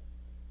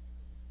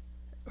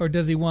 Or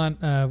does he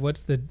want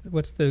what's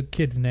the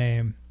kid's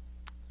name?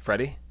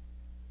 Freddie.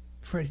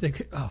 Freddie's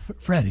like,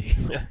 Freddie.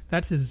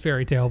 That's his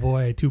Fairy Tale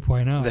Boy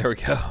 2.0. There we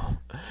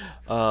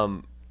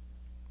go.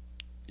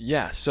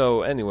 Yeah.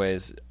 So,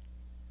 anyways,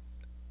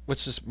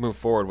 let's just move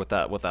forward with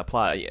that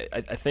plot.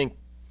 I think.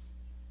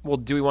 Well,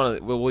 do we want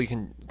to? Well, we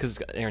can, because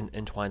it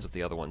entwines with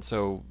the other one.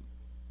 So,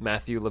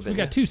 Matthew, Lavinia. We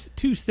got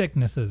two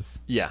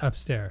sicknesses. Yeah.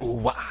 Upstairs.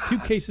 Wow. 2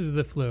 cases of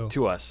the flu.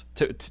 To us.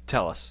 To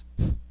tell us.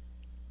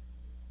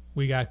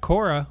 We got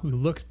Cora, who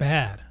looks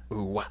bad.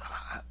 Ooh, wow.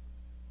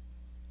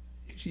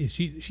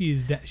 She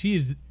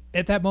is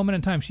at that moment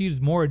in time,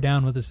 she's more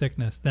down with the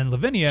sickness than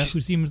Lavinia,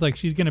 who seems like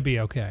she's going to be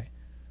okay.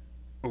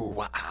 Ooh,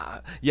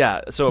 wow.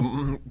 Yeah,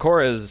 so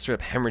Cora is straight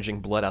up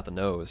hemorrhaging blood out the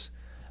nose.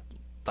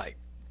 Like,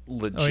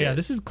 legit. Oh, yeah,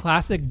 this is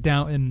classic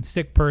Downton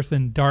sick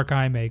person dark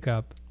eye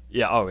makeup.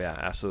 Yeah, oh, yeah,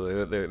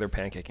 absolutely. They're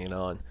pancaking it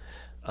on.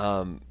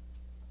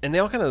 And they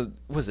all kind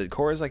of,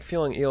 Cora's like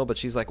feeling ill, but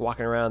she's like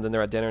walking around, and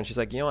they're at dinner, and she's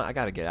like, you know what, I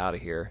got to get out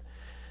of here.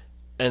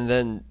 And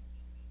then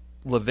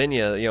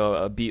Lavinia,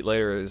 a beat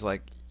later, is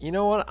like, you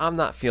know what, I'm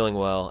not feeling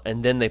well.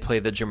 And then they play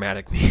the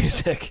dramatic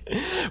music,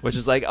 which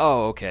is like,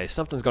 oh, okay,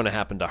 something's going to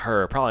happen to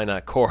her. Probably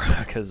not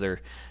Cora, because they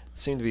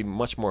seem to be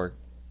much more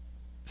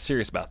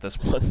serious about this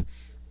one.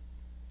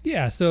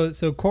 Yeah, so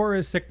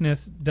Cora's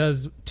sickness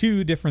does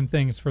 2 different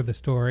things for the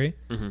story.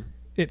 Mm-hmm.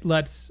 It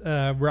lets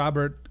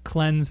Robert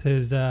cleanse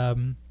his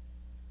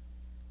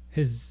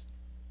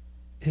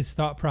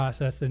thought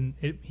process, and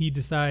he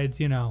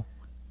decides,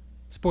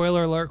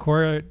 spoiler alert,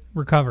 Cora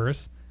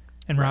recovers,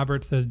 and right.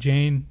 Robert says,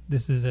 Jane,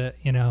 this is it,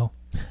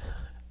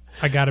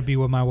 I got to be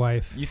with my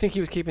wife. You think he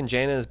was keeping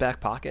Jane in his back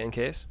pocket in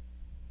case?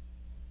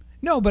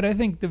 No, but I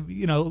think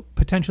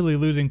potentially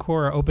losing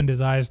Cora opened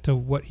his eyes to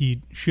what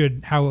he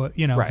should,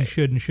 Right. he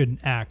should and shouldn't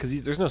act.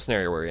 Because there's no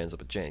scenario where he ends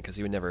up with Jane, because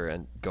he would never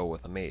go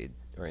with a maid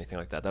or anything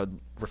like that. That would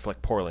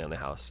reflect poorly on the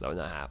house. That would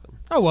not happen.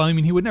 Oh, well, I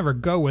mean, he would never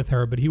go with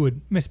her, but he would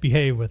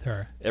misbehave with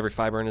her. Every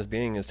fiber in his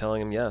being is telling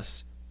him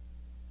yes,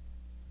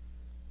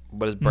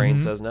 but his brain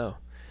says no.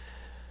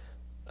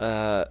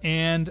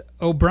 And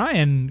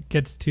O'Brien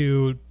gets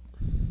to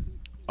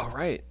all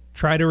right,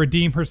 try to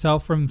redeem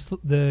herself from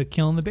the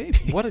killing the baby.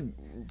 What a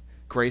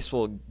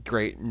graceful,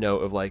 great note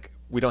of like,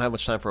 we don't have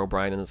much time for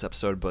O'Brien in this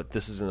episode, but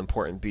this is an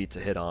important beat to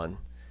hit on,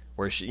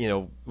 where she,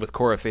 with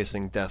Cora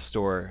facing death's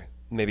door,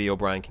 maybe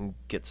O'Brien can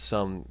get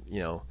some,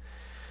 she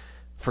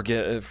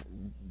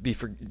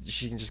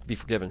can just be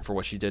forgiven for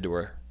what she did to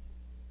her.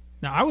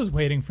 Now, I was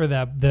waiting for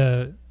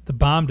the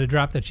bomb to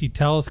drop that she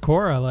tells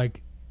Cora,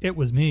 like, it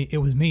was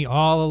me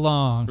all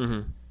along,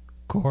 mm-hmm.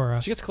 Cora.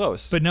 She gets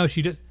close. But no,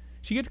 she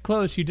gets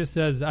close, she just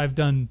says, I've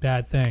done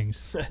bad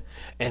things.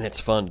 And it's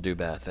fun to do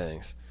bad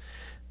things.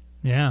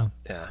 Yeah.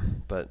 Yeah,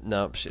 but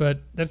no. But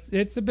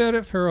it's about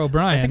it for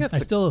O'Brien. I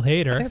still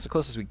hate her. I think it's the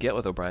closest we get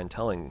with O'Brien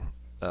telling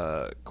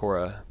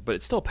Cora, but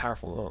it's still a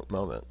powerful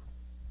moment.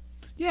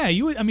 Yeah,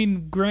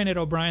 granted,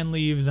 O'Brien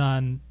leaves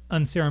on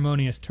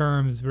unceremonious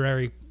terms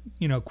very,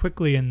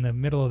 quickly in the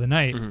middle of the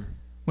night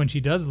when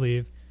she does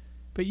leave.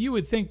 But you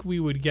would think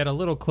we would get a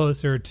little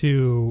closer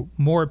to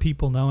more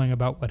people knowing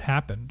about what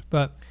happened.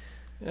 But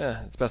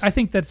Yeah, it's best. I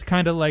think that's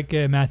kind of like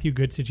a Matthew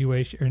Good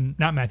situation, or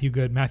not Matthew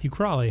Good, Matthew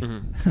Crawley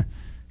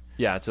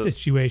Yeah, it's a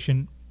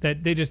situation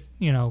that they just,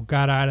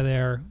 got out of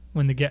there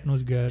when the getting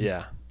was good.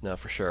 yeah, no,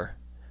 for sure.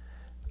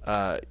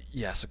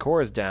 Yeah,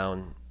 Socora's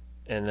down,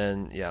 and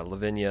then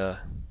Lavinia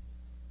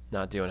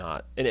not doing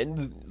hot,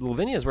 and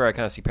Lavinia is where I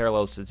kind of see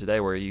parallels to today,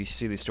 where you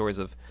see these stories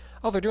of,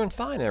 oh, they're doing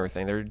fine and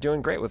everything, they're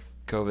doing great with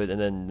COVID, and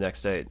then the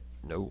next day,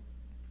 no.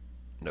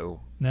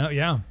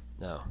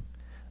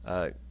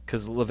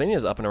 Because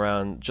Lavinia's up and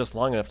around just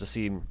long enough to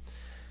see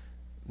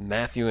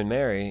Matthew and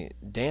Mary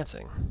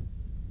dancing,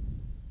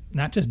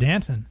 Not just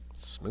dancing,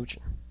 smooching.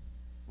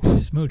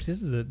 smooch.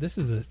 This is a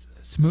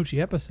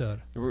smoochy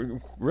episode.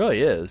 It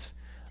really is.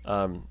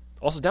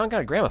 Also, Down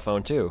got a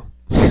gramophone too.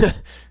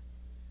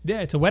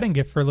 Yeah, it's a wedding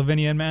gift for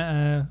Lavinia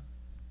and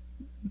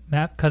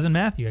cousin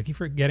Matthew. I keep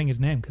forgetting his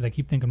name because I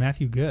keep thinking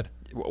Matthew Good.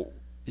 Well,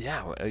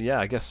 yeah,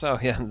 I guess so.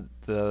 Yeah,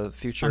 the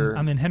future.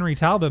 I'm in Henry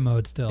Talbot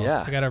mode still.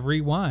 Yeah. I gotta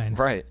rewind.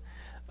 Right.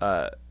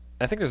 I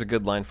think there's a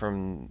good line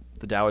from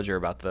the Dowager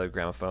about the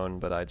gramophone,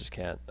 but I just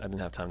can't. I didn't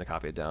have time to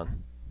copy it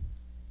down.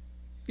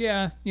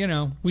 Yeah,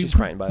 She's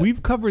frightened by it.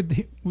 we've covered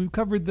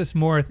this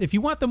more. If you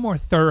want the more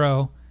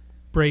thorough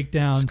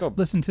breakdown, Just go-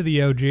 listen to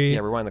the OG. Yeah,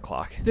 rewind the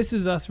clock. This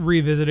is us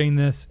revisiting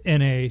this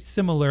in a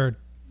similar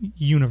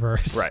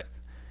universe.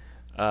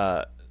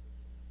 Right.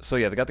 So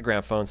yeah, they got the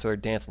gramophone, so they're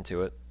dancing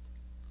to it,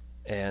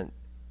 and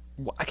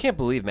I can't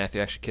believe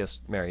Matthew actually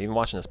kissed Mary. Even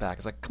watching this back,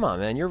 it's like, come on,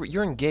 man,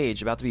 you're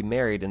engaged, about to be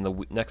married in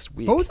the next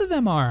week. Both of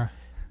them are.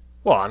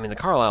 Well, I mean, the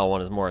Carlisle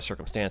one is more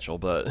circumstantial,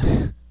 but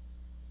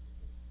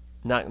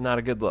not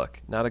a good look.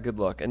 Not a good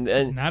look, and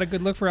Not a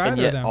good look for either and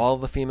yet of them. all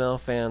the female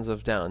fans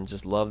of Down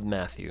just loved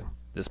Matthew,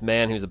 this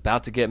man who's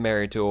about to get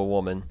married to a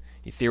woman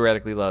he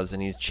theoretically loves,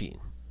 and he's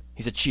cheating.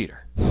 He's a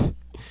cheater.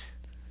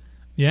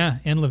 Yeah,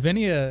 and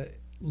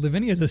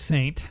Lavinia's a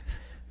saint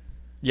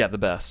Yeah, the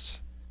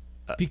best.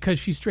 because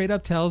she straight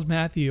up tells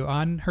Matthew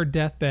on her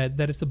deathbed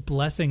that it's a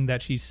blessing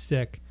that she's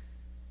sick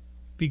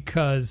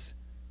because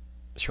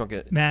She won't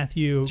get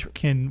Matthew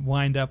can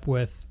wind up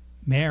with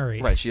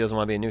Mary. right. She doesn't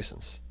want to be a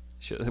nuisance,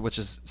 which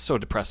is so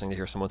depressing to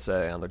hear someone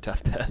say on their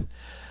deathbed.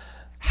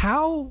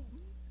 How,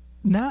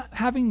 not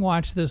having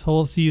watched this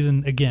whole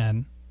season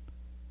again,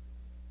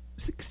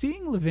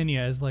 seeing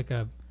Lavinia as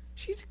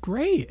she's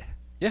great.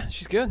 Yeah,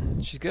 she's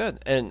good. She's good.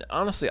 And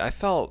honestly, I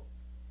felt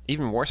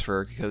even worse for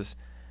her because,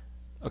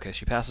 okay,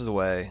 she passes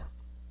away,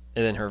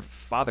 and then her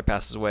father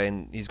passes away,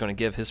 and he's going to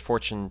give his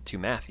fortune to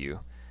Matthew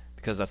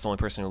because that's the only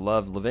person who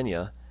loved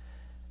Lavinia.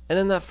 And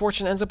then that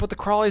fortune ends up with the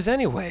Crawleys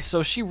anyway.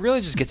 So she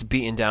really just gets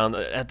beaten down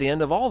at the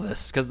end of all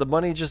this because the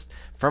money just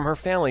from her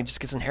family just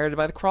gets inherited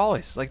by the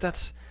Crawleys. Like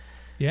that's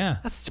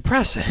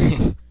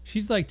depressing.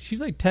 She's like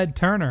Ted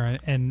Turner,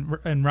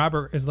 and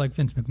Robert is like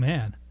Vince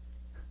McMahon.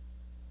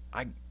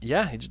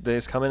 They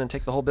just come in and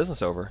take the whole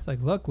business over. It's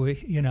like, look,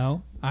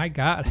 I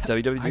got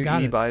WWE I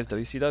got it. buys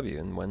WCW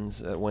and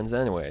wins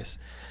anyways.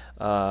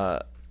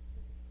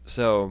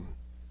 So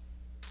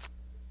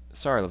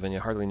sorry, Lavinia,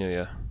 hardly knew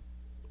you.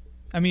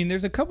 I mean,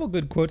 there's a couple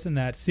good quotes in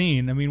that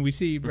scene. I mean, we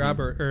see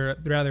Robert, or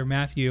rather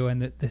Matthew,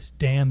 and this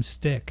damn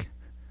stick.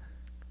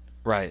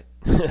 Right.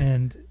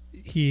 And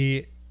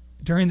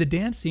during the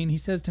dance scene, he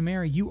says to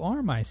Mary, "You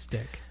are my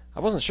stick." I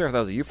wasn't sure if that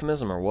was a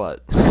euphemism or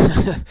what.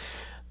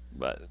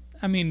 But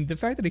I mean, the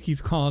fact that he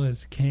keeps calling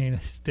his cane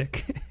a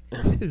stick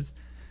is.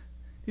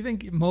 Do you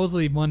think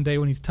Mosley one day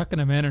when he's tucking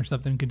him in or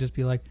something could just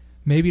be like,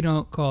 maybe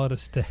don't call it a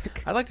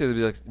stick? I'd like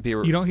to be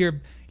You don't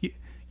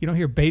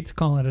hear Bates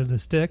calling it a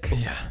stick.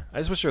 Yeah, I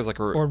just wish there was like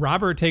a. Or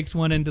Robert takes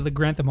one into the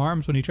Grantham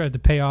Arms when he tries to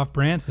pay off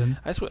Branson.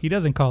 He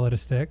doesn't call it a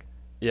stick.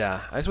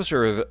 Yeah, I just wish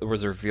there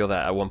was a reveal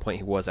that at one point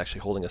he was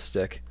actually holding a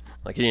stick.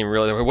 Like he didn't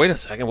really. Wait a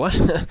second, what?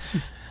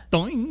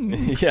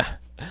 Doing. Yeah.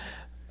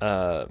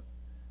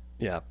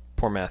 Yeah.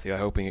 Poor Matthew. I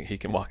hope he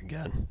can walk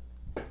again.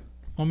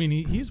 I mean,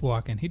 he's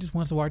walking. He just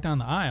wants to walk down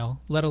the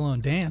aisle, let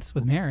alone dance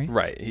with Mary.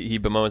 Right. He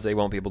bemoans they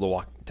won't be able to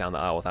walk down the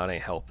aisle without any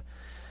help.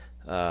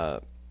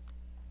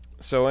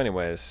 So,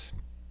 anyways,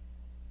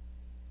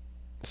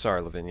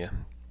 sorry, Lavinia.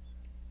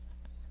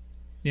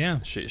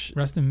 Yeah. She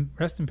rest in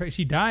peace.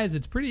 She dies.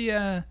 It's pretty.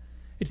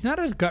 It's not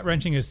as gut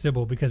wrenching as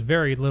Sybil because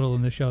very little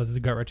in the show is as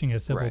gut wrenching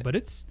as Sybil, right. but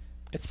it's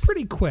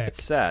pretty quick.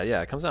 It's sad.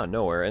 Yeah, it comes out of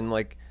nowhere, and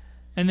like.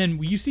 And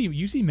then you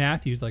see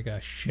Matthew's like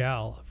a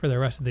shell for the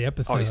rest of the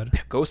episode. Oh, he's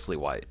ghostly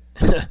white.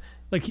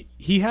 Like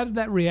he had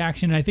that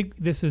reaction. And I think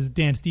this is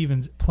Dan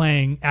Stevens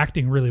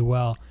acting really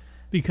well,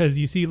 because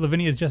you see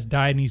Lavinia's just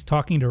died and he's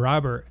talking to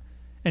Robert,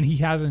 and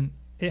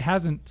it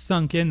hasn't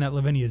sunk in that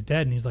Lavinia's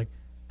dead, and he's like,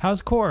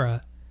 "How's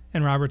Cora?"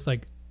 And Robert's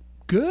like,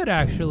 "Good,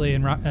 actually."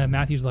 And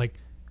Matthew's like,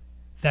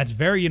 "That's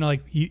very,"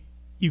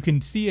 you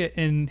can see it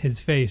in his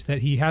face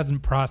that he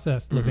hasn't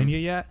processed Lavinia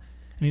yet,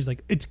 and he's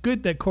like, "It's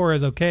good that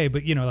Cora's okay,"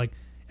 but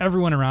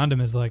everyone around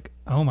him is like,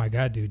 "Oh my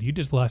God, dude, you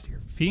just lost your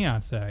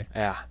fiance."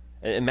 Yeah.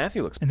 And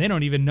Matthew looks... And they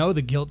don't even know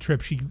the guilt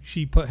trip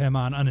she put him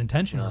on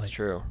unintentionally. No, that's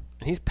true.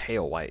 And he's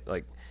pale white.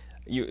 Like,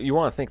 you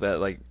want to think that,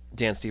 like,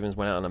 Dan Stevens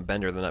went out on a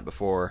bender the night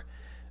before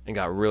and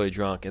got really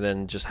drunk, and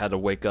then just had to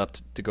wake up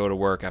to go to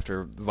work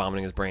after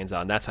vomiting his brains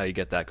out. And that's how you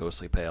get that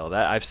ghostly pale.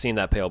 That I've seen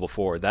that pale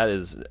before. That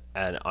is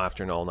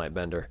after an all-night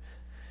bender.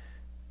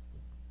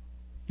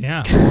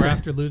 Yeah, or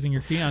after losing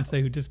your fiance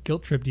who just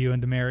guilt tripped you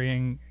into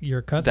marrying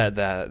your cousin.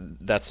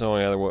 That's the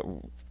only other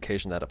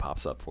occasion that it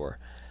pops up for.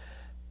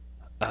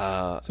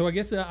 So I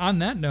guess on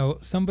that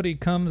note, somebody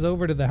comes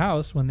over to the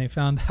house when they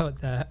found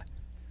out that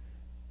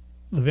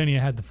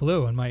Lavinia had the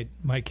flu and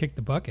might kick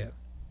the bucket.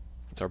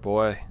 It's our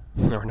boy,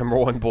 our number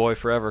one boy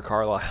forever,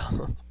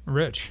 Carlisle.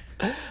 Rich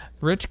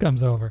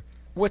comes over.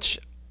 Which,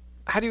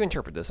 how do you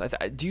interpret this?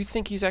 Do you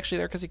think he's actually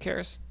there because he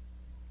cares?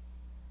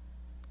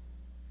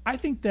 I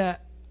think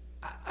that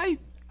I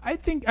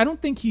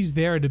don't think he's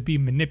there to be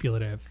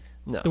manipulative.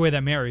 No. The way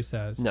that Mary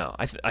says. No,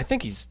 I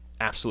think he's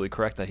absolutely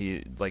correct that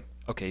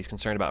he's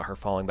concerned about her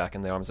falling back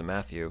in the arms of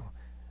Matthew.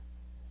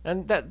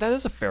 And that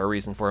is a fair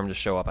reason for him to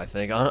show up, I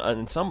think,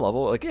 on some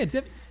level. Like, yeah,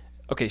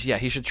 okay, yeah,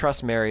 he should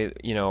trust Mary,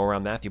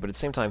 around Matthew, but at the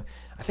same time,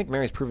 I think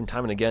Mary's proven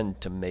time and again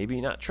to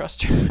maybe not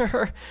trust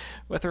her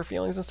with her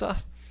feelings and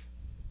stuff.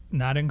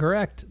 Not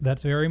incorrect.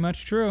 That's very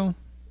much true.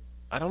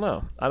 I don't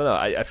know.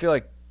 I feel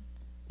like,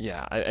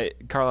 yeah,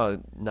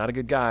 Carlisle, not a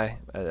good guy,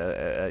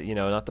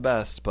 not the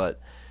best, but...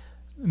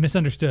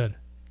 Misunderstood.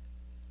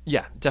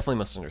 Yeah, definitely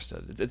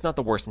misunderstood. It's not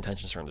the worst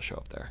intentions for him to show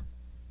up there.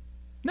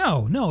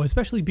 No,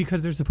 especially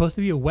because there's supposed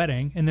to be a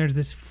wedding, and there's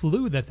this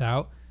flu that's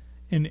out,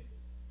 and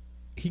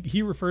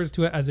he refers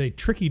to it as a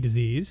tricky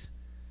disease.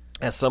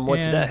 As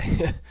somewhat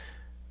today.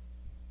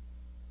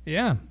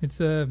 Yeah, it's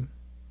a...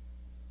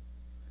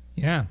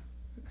 Yeah.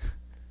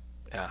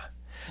 Yeah.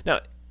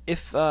 Now,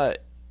 if the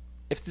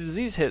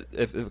disease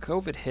if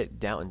COVID hit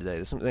Downton today,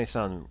 this may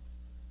sound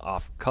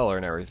off color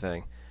and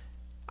everything,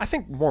 I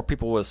think more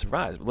people would have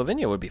survived.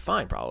 Lavinia would be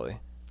fine, probably.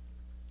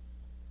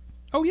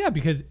 Oh, yeah,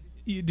 because...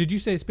 Did you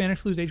say Spanish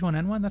flu is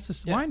H1N1? That's the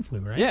swine flu,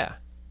 right? Yeah.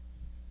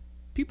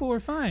 People were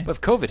fine. But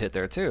if COVID hit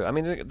there, too. I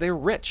mean, they're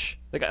rich.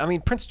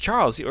 Prince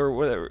Charles, or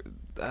whatever.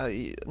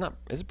 Is it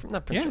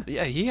not Prince Charles?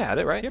 Yeah, he had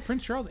it, right? Yeah,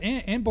 Prince Charles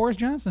and Boris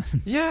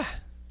Johnson. Yeah.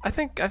 I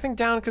think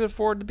Down could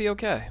afford to be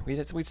okay.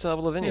 We'd still have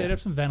Lavinia. Yeah, they'd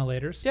have some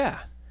ventilators. Yeah.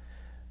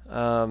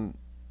 Man.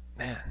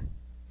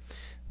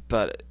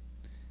 But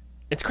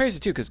it's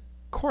crazy, too, because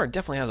Cora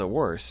definitely has it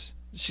worse.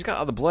 She's got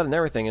all the blood and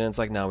everything, and it's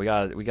like, no, we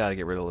gotta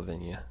get rid of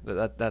Lavinia.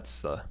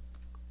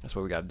 That's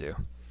what we got to do.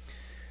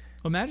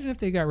 Imagine if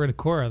they got rid of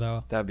Cora,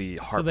 though. That'd be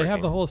heartbreaking. So they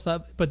have the whole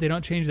stuff, but they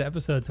don't change the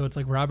episode, so it's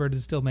like Robert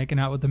is still making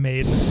out with the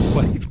maid and his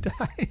wife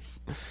dies.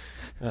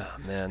 Oh,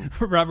 man.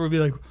 Robert would be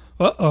like,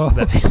 uh-oh.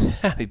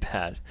 That'd be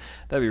bad.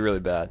 That'd be really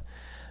bad.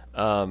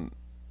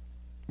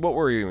 What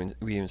were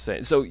we even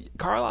saying? So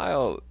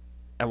Carlisle,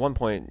 at one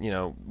point,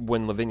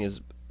 when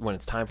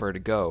it's time for her to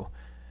go,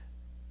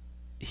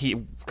 he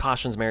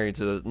cautions Mary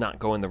to not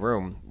go in the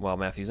room while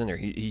Matthew's in there.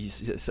 He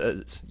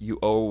says, you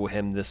owe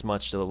him this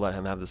much to let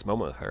him have this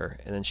moment with her.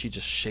 And then she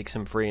just shakes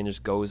him free and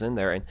just goes in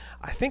there. And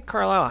I think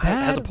Carlisle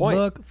has a point.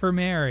 Look for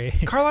Mary.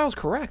 Carlisle's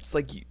correct. It's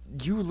like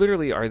you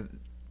literally are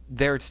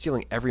there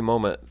stealing every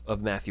moment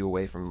of Matthew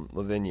away from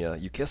Lavinia.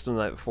 You kissed him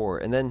the night before.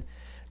 And then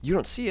you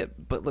don't see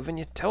it, but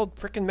Lavinia told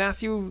frickin'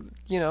 Matthew,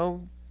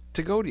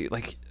 to go to you.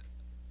 Like,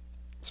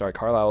 sorry,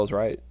 Carlisle was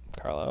right.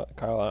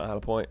 Carlisle had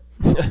a point.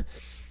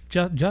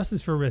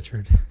 Justice for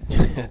Richard.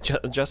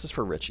 Justice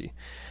for Richie.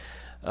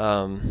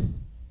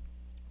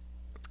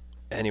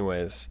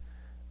 Anyways.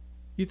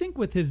 You think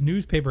with his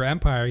newspaper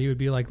empire, he would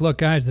be like, look,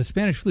 guys, the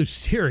Spanish flu's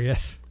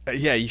serious.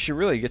 Yeah, you should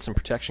really get some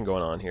protection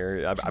going on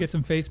here. I get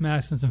some face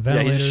masks and some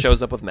ventilators. Yeah, he just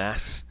shows up with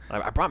masks.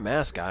 I brought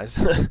masks, guys.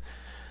 They're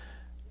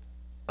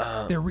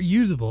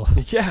reusable.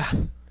 Yeah.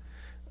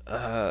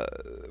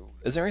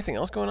 Is there anything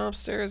else going on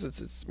upstairs?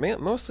 It's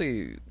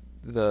mostly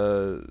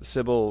the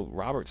Sybil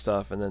Robert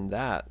stuff and then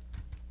that.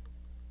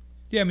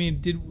 Yeah, I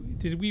mean,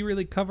 did we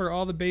really cover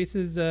all the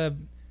bases?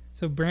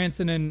 So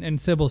Branson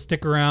and Sybil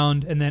stick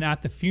around, and then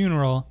at the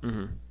funeral,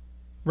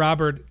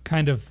 Robert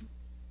kind of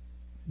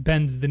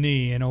bends the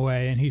knee in a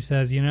way, and he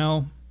says,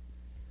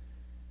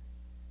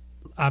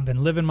 I've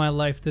been living my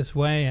life this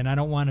way, and I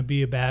don't want to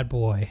be a bad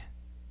boy.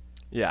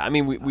 Yeah, I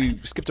mean, we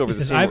skipped over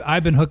the scene.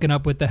 I've been hooking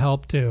up with the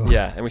help, too.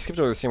 Yeah, and we skipped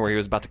over the scene where he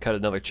was about to cut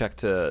another check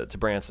to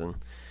Branson.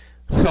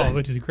 Oh,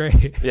 which is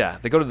great. Yeah,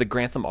 they go to the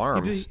Grantham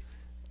Arms.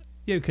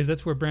 Yeah, because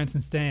that's where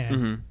Branson's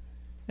staying.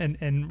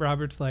 And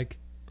Robert's like,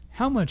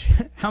 how much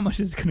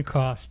is it going to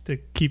cost to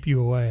keep you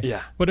away?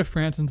 Yeah. What if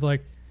Branson's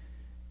like,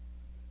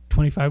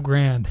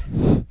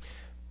 $25,000?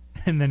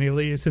 And then he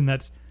leaves, and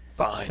that's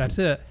fine. That's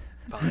it.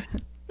 Fine.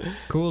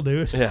 Cool,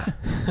 dude. Yeah.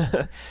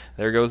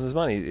 There goes his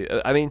money.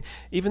 I mean,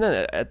 even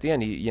then, at the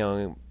end,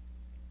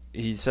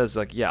 he says,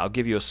 like, yeah, I'll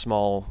give you a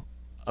small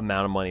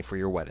amount of money for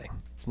your wedding.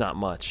 It's not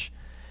much.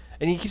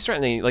 And he keeps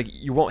threatening, like,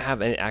 you won't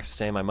have any access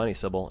to any of my money,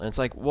 Sybil. And it's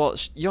like, well,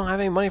 you don't have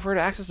any money for her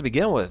to access to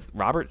begin with.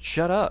 Robert,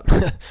 shut up.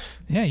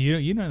 Yeah,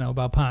 you don't know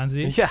about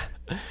Ponzi. Yeah.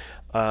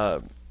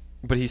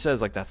 But he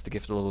says, like, that's the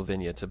gift of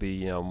Lavinia, to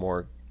be,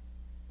 more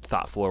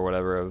thoughtful or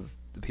whatever of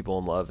the people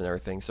in love and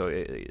everything. So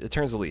it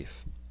turns a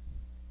leaf.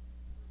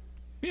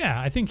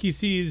 Yeah, I think he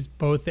sees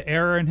both the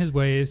error in his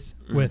ways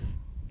with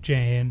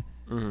Jane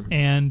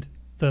and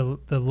the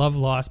love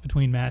lost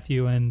between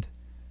Matthew and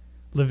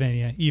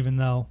Lavinia, even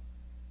though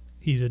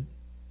he's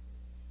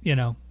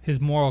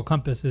his moral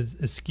compass is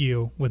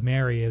askew with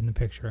Mary in the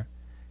picture.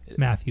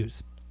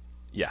 Matthews.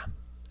 Yeah,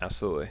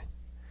 absolutely.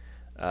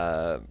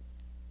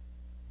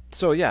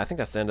 So yeah, I think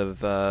that's the end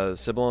of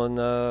Sybil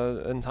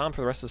and Tom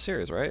for the rest of the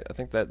series, right? I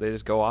think that they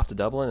just go off to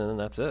Dublin and then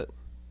that's it.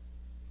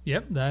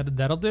 Yep,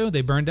 that'll do.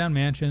 They burn down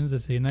mansions.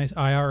 It's a nice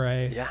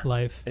IRA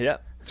life. Yeah,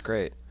 it's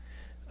great.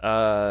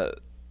 By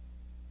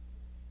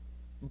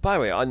the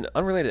way,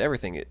 unrelated to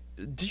everything,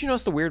 did you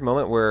notice the weird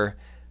moment where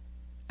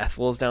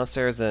Ethel is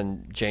downstairs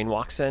and Jane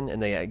walks in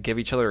and they give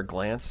each other a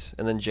glance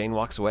and then Jane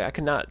walks away? I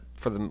could not,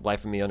 for the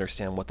life of me,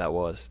 understand what that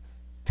was.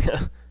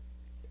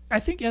 I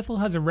think Ethel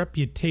has a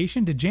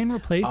reputation. Did Jane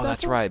replace Ethel? Oh,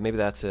 that's right. Maybe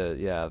that's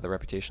the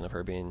reputation of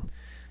her being...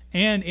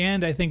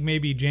 And I think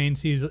maybe Jane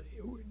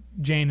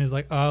is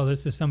like, oh,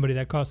 this is somebody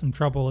that caused some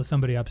trouble with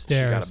somebody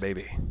upstairs. She got a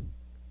baby.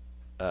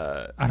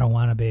 I don't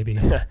want a baby.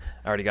 I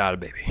already got a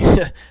baby.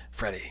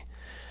 Freddie.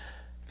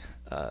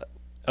 I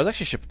was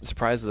actually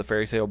surprised that the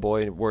fairy tale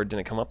boy word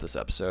didn't come up this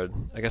episode.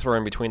 I guess we're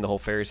in between the whole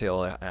fairy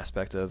tale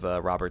aspect of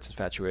Robert's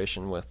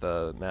infatuation with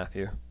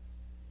Matthew.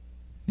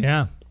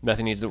 Yeah.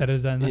 Matthew needs to... That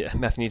is on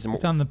Matthew needs to...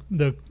 It's on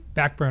the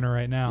back burner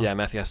right now. Yeah,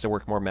 Matthew has to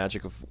work more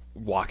magic of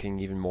walking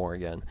even more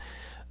again.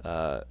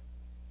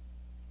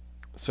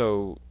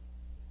 So...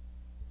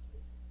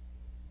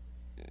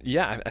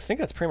 Yeah, I think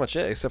that's pretty much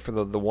it, except for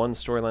the one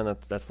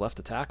storyline that's left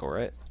to tackle,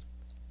 right?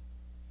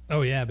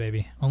 Oh, yeah,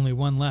 baby. Only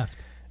one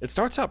left. It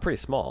starts out pretty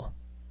small.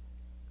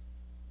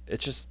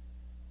 It's just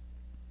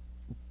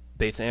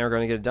Bates and Anna are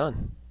going to get it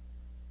done.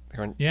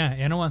 Yeah,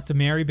 Anna wants to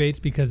marry Bates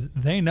because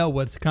they know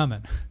what's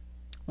coming.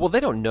 Well, they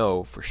don't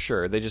know for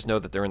sure. They just know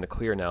that they're in the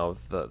clear now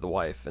of the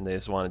wife, and they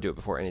just want to do it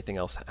before anything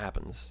else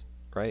happens,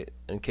 right?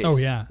 In case. Oh,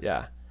 yeah.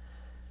 Yeah.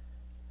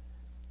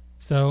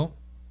 So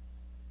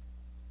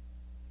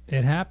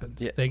it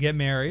happens. Yeah. They get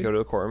married. Go to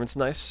a courtroom. It's a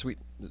nice, sweet,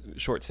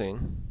 short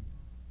scene.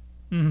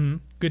 Mm-hmm.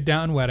 Good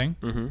Downton wedding.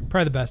 Mm-hmm.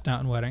 Probably the best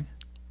Downton wedding.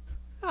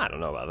 I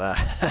don't know about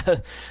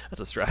that. That's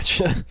a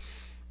stretch.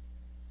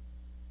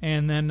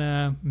 And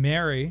then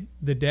Mary,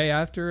 the day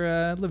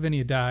after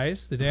Lavinia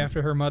dies, the day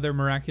after her mother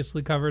miraculously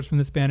recovers from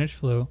the Spanish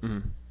flu,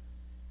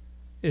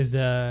 is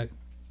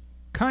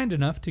kind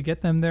enough to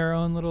get them their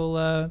own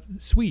little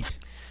suite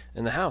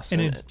in the house.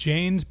 And it's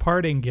Jane's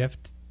parting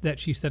gift that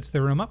she sets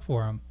the room up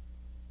for them.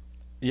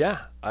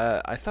 Yeah,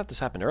 I thought this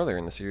happened earlier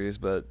in the series,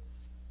 but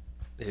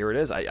here it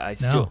is. I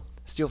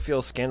still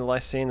feel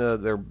scandalized seeing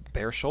their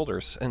bare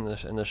shoulders in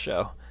the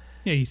show.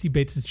 Yeah, you see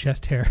Bates's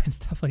chest hair and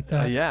stuff like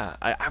that. Yeah,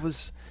 I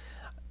was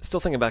still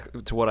thinking back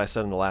to what I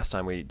said in the last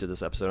time we did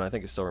this episode, and I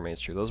think it still remains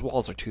true. Those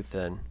walls are too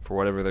thin for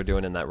whatever they're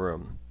doing in that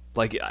room.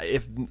 Like,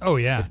 if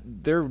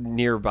they're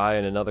nearby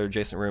in another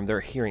adjacent room,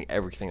 they're hearing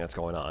everything that's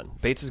going on.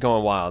 Bates is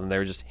going wild, and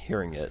they're just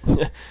hearing it.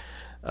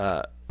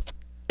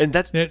 And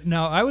that's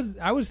no. I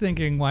was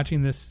thinking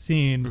watching this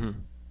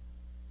scene.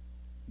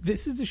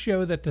 This is a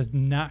show that does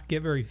not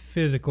get very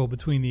physical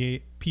between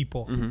the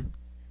people,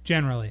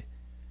 generally.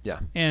 Yeah.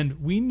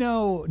 And we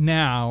know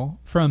now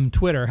from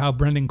Twitter how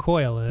Brendan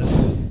Coyle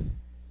is,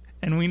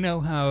 and we know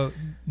how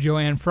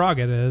Joanne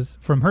Froggatt is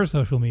from her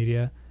social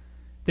media.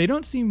 They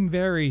don't seem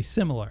very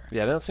similar.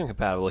 Yeah, they don't seem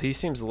compatible. He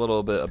seems a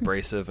little bit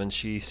abrasive, and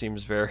she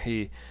seems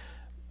very,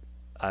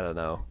 I don't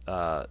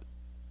know,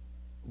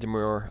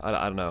 demure. I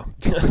don't know.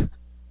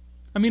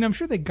 I mean, I'm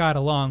sure they got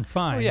along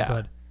fine, yeah.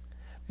 But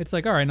it's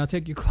like, all right, now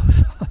take your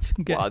clothes off.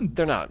 And well,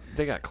 they're not.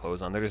 They got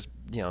clothes on. They're just,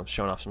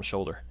 showing off some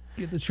shoulder.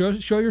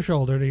 Show your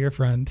shoulder to your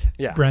friend,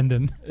 yeah.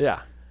 Brendan.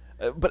 Yeah.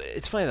 But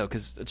it's funny, though,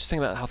 because just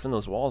think about how thin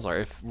those walls are.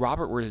 If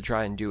Robert were to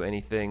try and do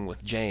anything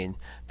with Jane,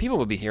 people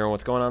would be hearing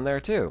what's going on there,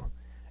 too.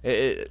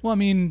 Well, I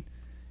mean,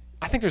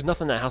 I think there's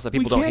nothing in that house that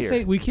people don't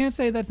hear. We can't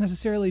say that's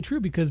necessarily true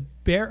because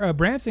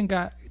Branson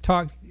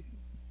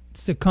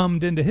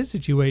succumbed into his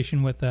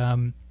situation with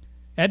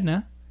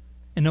Edna,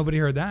 and nobody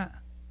heard that.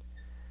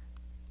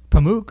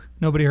 Pamuk,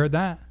 nobody heard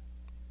that.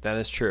 That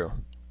is true.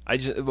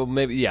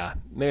 Maybe I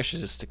should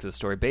just stick to the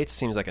story. Bates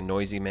seems like a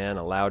noisy man,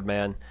 a loud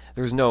man.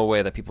 There's no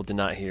way that people did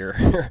not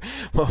hear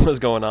what was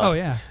going on. Oh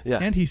yeah, yeah.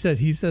 And he says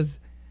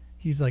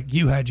he's like,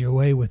 you had your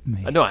way with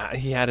me. No,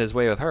 he had his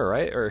way with her,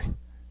 right? Or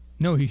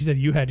no, he said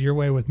you had your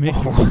way with me.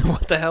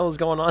 What the hell is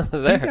going on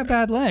there? He's got a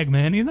bad leg,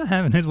 man. He's not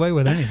having his way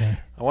with anything.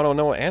 I want to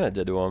know what Anna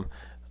did to him.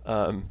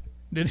 All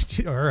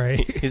right.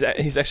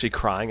 He's actually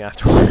crying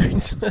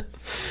afterwards.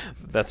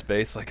 That's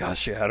Bates. Like, oh,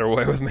 she had her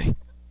way with me.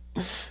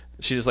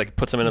 She just like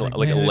puts him in a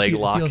leg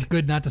lock. It feels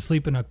good not to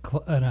sleep in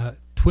a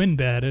twin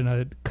bed in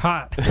a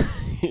cot.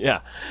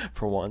 Yeah,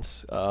 for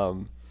once.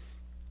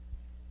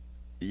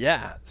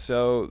 Yeah.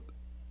 So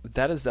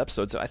that is the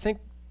episode. So I think,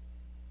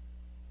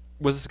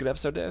 was this a good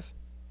episode, Dave?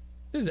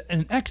 This is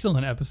an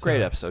excellent episode.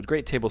 Great episode.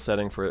 Great table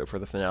setting for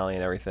the finale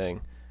and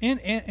everything. And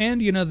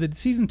the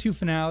season 2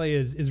 finale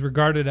is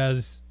regarded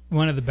as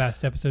one of the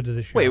best episodes of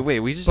the show. Wait,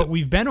 but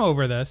we've been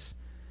over this.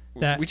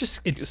 That we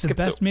just it's the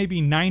best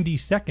maybe 90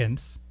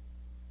 seconds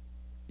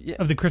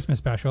of the Christmas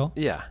special.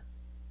 Yeah,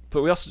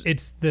 but we also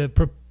it's the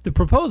the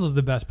proposal's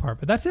the best part,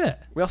 but that's it.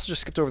 We also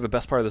just skipped over the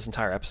best part of this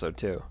entire episode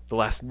too. The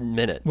last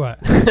minute. What?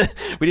 We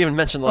didn't even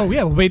mention. Oh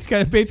yeah, well, Bates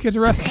gets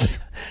arrested.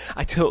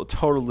 I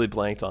totally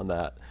blanked on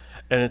that,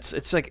 and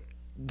it's like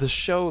the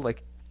show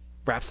like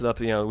wraps it up.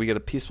 You know, we get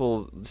a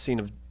peaceful scene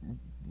of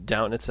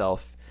Downton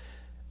itself,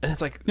 and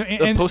it's like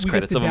the post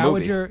credits of a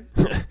movie.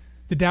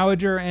 The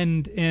Dowager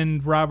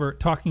and Robert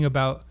talking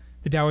about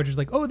the Dowager's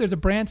like, oh, there's a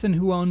Branson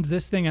who owns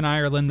this thing in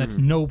Ireland that's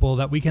noble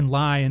that we can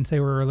lie and say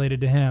we're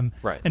related to him.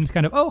 Right. And it's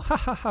kind of, oh, ha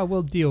ha ha,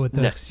 we'll deal with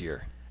this next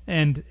year.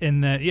 And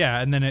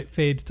then it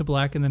fades to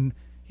black, and then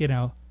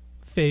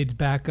fades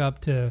back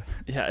up to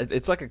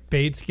it's like a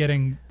Bates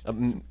getting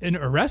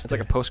arrested. It's like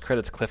a post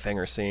credits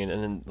cliffhanger scene,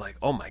 and then like,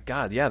 oh my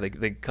god, yeah,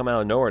 they come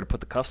out of nowhere to put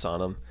the cuffs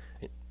on him,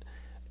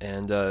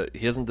 and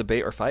he doesn't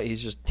debate or fight.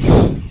 He's just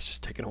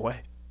taken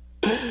away.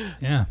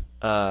 Yeah.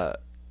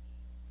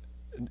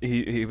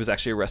 He was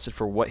actually arrested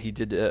for what he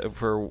did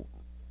for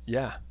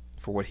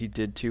what he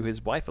did to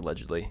his wife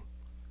allegedly.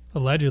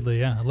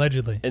 Allegedly.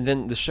 And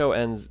then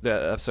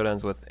the episode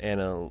ends with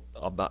Anna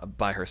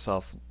by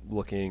herself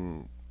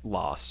looking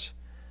lost,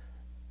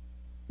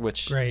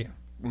 which great,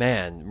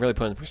 man, really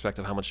put into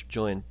perspective how much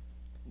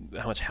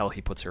hell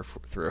he puts her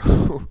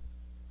through.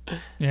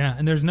 Yeah,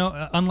 and there's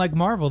no unlike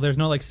Marvel, there's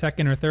no like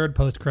second or third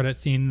post credit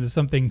scene. There's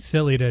something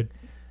silly to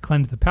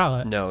cleanse the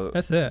palate. No,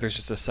 that's it. There's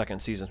just a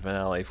second season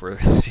finale for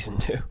season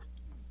 2.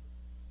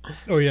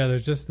 Oh yeah,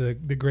 there's just the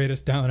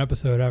greatest Downton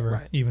episode ever,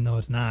 right. Even though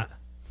it's not.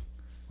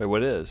 Wait,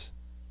 what is?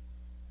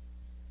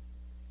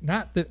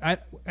 Not that I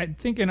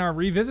think in our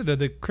revisit of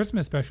the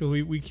Christmas special,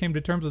 we came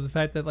to terms with the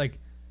fact that like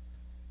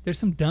there's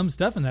some dumb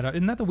stuff in that.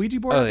 Isn't that the Ouija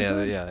board? Oh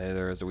episode? yeah,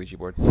 there is a Ouija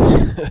board.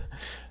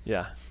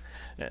 Yeah.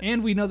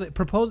 And we know that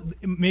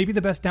maybe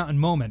the best Downton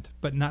moment,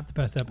 but not the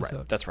best episode.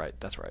 Right. That's right.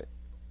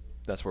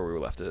 That's where we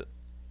left it.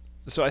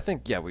 So I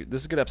think,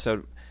 this is a good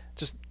episode.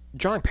 Just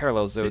drawing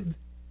parallels, though.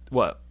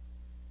 What?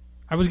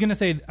 I was going to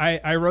say,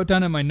 I wrote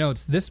down in my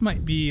notes, this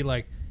might be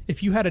like,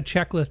 if you had a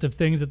checklist of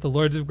things that the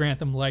Lords of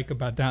Grantham like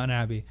about Downton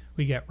Abbey,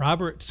 we get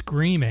Robert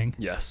screaming.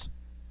 Yes.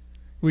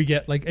 We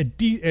get like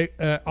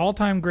a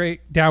all-time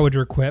great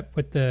Dowager quip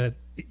with the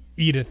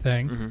Edith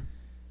thing.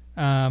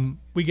 Mm-hmm.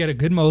 We get a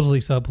good Mosley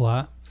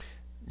subplot.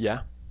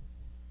 Yeah.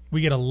 We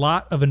get a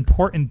lot of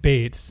important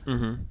Bates.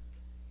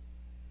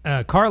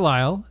 Mm-hmm.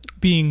 Carlisle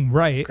being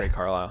right. Great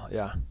Carlisle,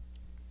 yeah.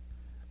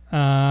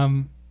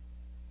 And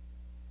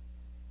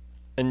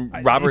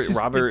Robert,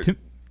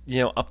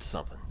 up to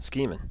something,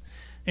 scheming.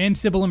 And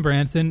Sybil and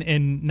Branson,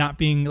 and not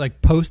being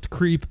like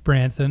post-creep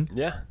Branson.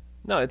 Yeah.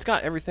 No, it's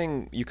got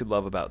everything you could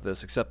love about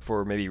this, except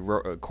for maybe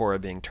Cora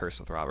being terse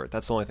with Robert.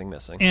 That's the only thing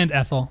missing. And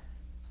Ethel.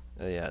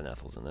 And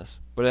Ethel's in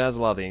this. But it has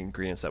a lot of the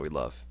ingredients that we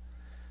love.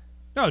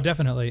 Oh,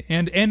 definitely.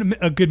 And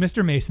a good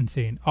Mr. Mason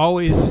scene.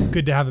 Always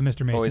good to have a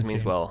Mr. Mason Always scene.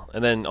 means well.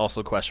 And then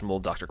also questionable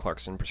Dr.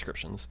 Clarkson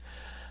prescriptions.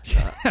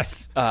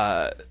 Yes.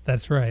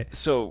 That's right.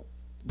 So,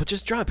 but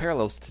just drawing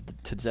parallels to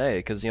today,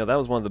 because, that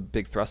was one of the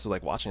big thrusts of,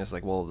 like, watching us,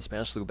 like, well, the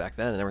Spanish flu back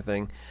then and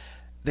everything.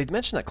 They'd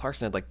mentioned that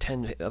Clarkson had, like,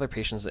 10 other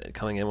patients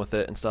coming in with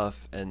it and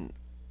stuff, and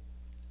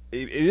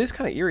it is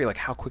kind of eerie, like,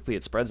 how quickly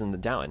it spreads in the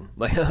Downton.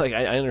 Like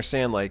I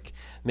understand, like,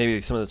 maybe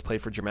some of this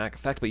played for dramatic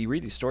effect, but you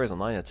read these stories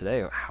online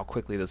today of how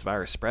quickly this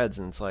virus spreads,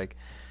 and it's like,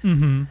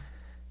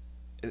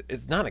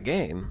 it's not a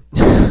game.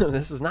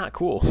 This is not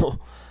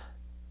cool.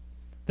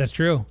 That's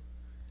true.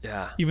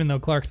 Yeah. Even though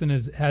Clarkson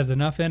has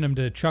enough in him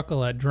to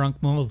chuckle at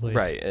drunk Mosley.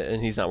 Right,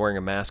 and he's not wearing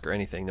a mask or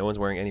anything. No one's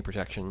wearing any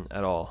protection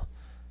at all.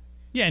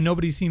 Yeah,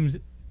 nobody's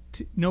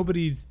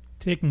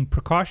taking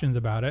precautions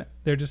about it.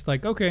 They're just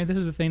like, okay, this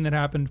is a thing that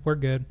happened. We're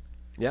good.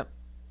 Yep.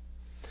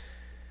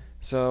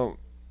 So,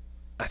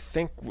 I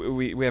think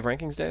we have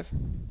rankings, Dave?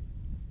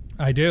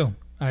 I do.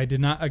 I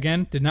did not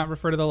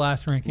refer to the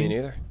last rankings. Me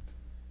neither.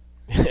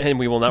 And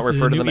we will not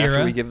refer to them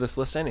after we give this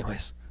list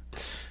anyways.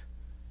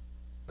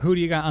 Who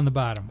do you got on the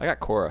bottom? I got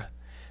Cora.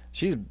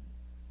 She's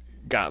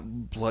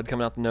got blood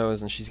coming out the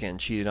nose, and she's getting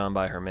cheated on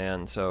by her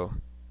man, so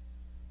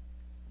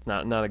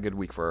not a good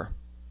week for her.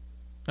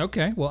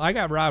 Okay, well, I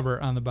got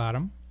Robert on the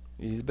bottom.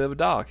 He's a bit of a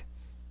dog.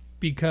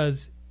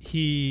 Because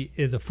he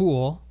is a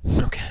fool.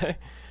 Okay.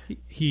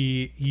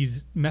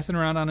 He's messing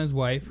around on his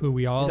wife, who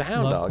we all love,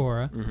 dog.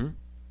 Cora.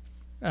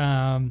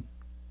 Mm-hmm.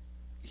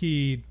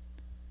 He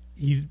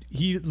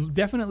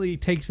definitely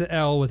takes the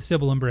L with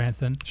Sybil and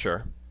Branson.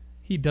 Sure.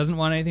 He doesn't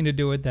want anything to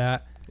do with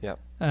that. Yep.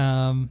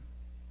 And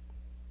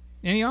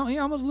he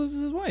almost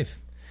loses his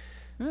wife.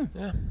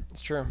 Yeah,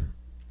 it's true.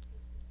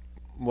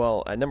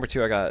 Well, at number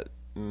 2, I got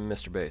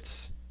Mr.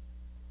 Bates.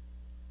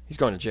 He's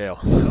going to jail.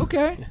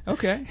 Okay.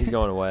 He's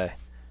going away.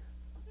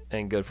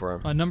 Ain't good for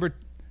him.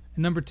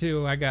 Number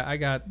 2, I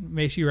got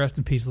may she rest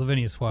in peace,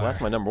 Lavinia Swire. Well,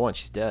 that's my number 1.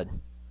 She's dead.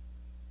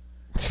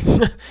 That's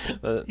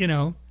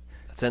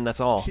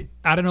all.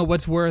 I don't know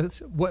what's worth.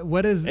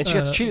 What is? And she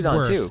gets cheated on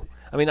worse? too.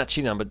 I mean, not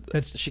cheated on,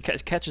 but she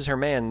catches her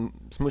man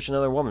smooching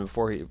another woman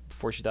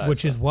before she dies.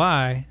 Which is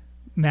why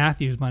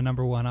Matthew's my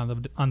number 1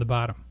 on the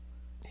bottom.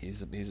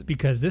 He's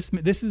because this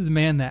is the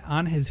man that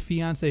on his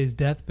fiance's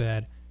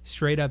deathbed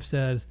straight up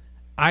says,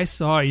 "I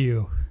saw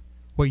you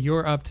what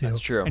you're up to. That's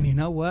true. And you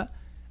know what?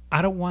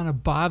 I don't want to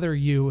bother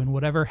you in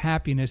whatever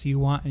happiness you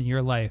want in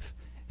your life.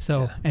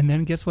 So, and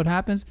then guess what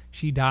happens?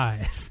 She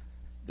dies.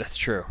 That's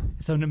true.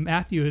 So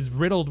Matthew is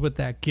riddled with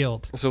that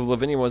guilt. So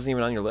Lavinia wasn't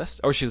even on your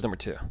list? Oh, she was number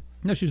 2.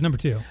 No, she was number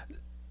 2.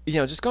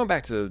 Just going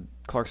back to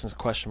Clarkson's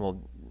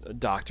questionable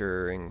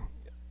doctoring,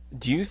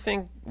 do you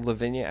think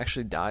Lavinia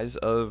actually dies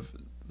of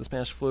the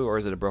Spanish flu, or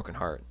is it a broken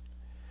heart?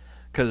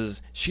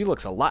 Because she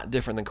looks a lot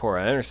different than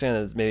Cora. I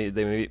understand that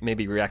they may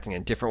be reacting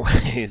in different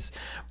ways,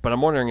 but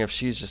I'm wondering if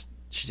she just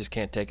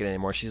can't take it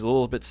anymore. She's a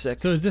little bit sick.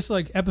 So is this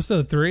like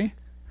episode 3?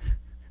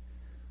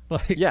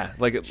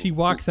 She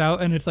walks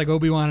out and it's like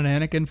Obi-Wan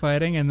and Anakin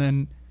fighting, and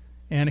then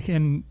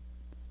Anakin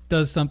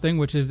does something,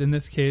 which is in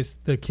this case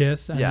the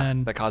kiss, and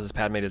then that causes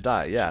Padme to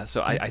die. Yeah,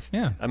 so I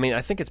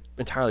think it's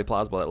entirely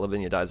plausible that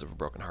Lavinia dies of a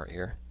broken heart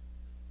here.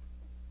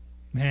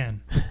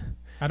 Man,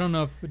 I don't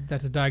know if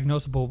that's a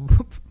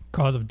diagnosable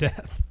cause of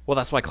death. Well,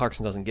 that's why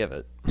Clarkson doesn't give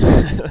it.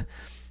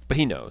 But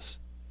he knows.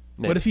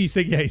 Maybe. What if he's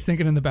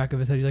thinking in the back of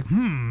his head, he's like,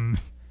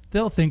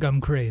 they'll think I'm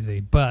crazy,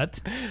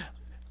 but...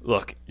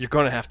 Look, you're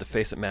going to have to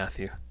face it,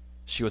 Matthew.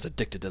 She was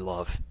addicted to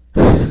love.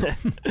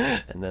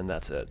 And then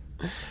that's it.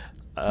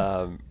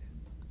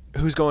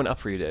 Who's going up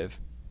for you,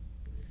 Dave?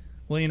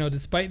 Well,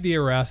 despite the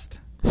arrest,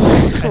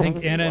 I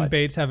think Anna and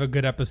Bates have a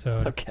good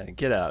episode. Okay,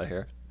 get out of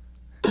here.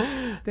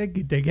 They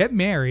get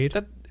married.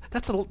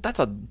 That's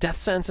a death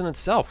sentence in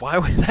itself. Why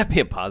would that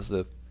be a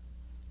positive?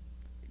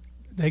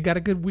 They got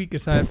a good week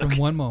aside from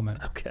one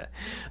moment. Okay,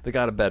 they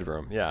got a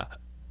bedroom. Yeah.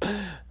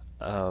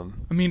 I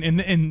mean,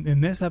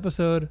 in this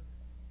episode,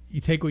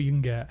 you take what you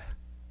can get.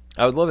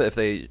 I would love it if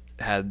they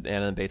had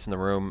Anna and Bates in the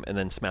room and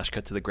then smash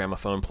cut to the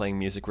gramophone playing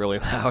music really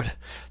loud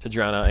to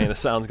drown out any of the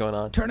sounds going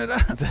on. Turn it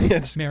up.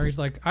 Mary's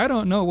like, I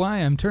don't know why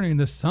I'm turning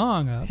this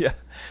song up. Yeah,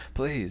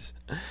 please.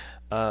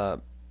 I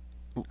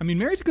mean,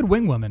 Mary's a good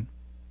wing woman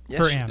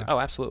for Anna. Oh,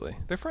 absolutely.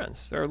 They're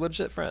friends. They're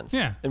legit friends.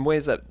 Yeah. In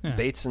ways that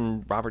Bates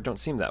and Robert don't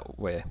seem that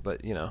way,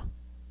 but Yeah.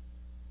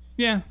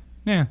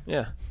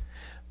 Yeah.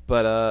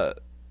 But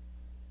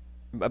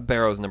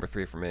Barrow's number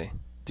 3 for me.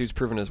 Dude's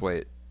proven his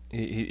weight.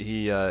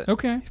 He's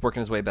working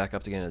his way back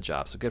up to getting a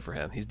job, so good for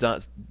him. He's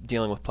not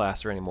dealing with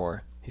plaster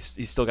anymore.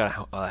 He's still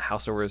got a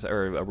house over his,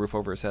 or a roof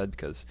over his head,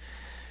 because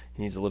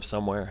he needs to live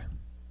somewhere.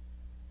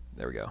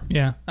 There we go.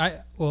 Yeah.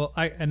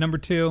 At number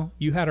 2,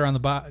 you had her on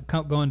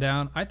the going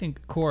down. I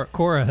think Cora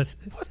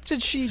what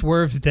did she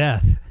swerves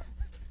death.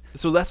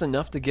 So that's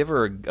enough to give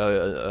her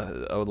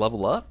a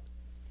level up?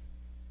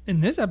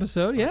 In this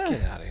episode, yeah.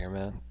 Get out of here,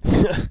 man.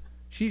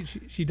 She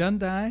doesn't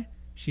die.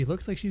 She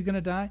looks like she's gonna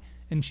die,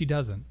 and she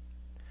doesn't.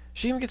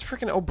 She even gets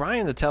freaking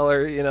O'Brien to tell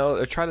her,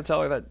 or try to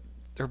tell her that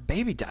her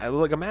baby died.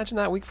 Like, imagine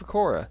that week for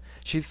Cora.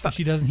 She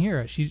doesn't hear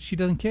it. She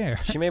doesn't care.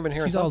 She may have been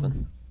hearing She's something.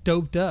 All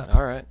doped up.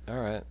 All right.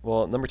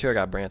 Well, number 2, I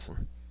got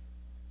Branson.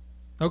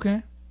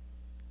 Okay.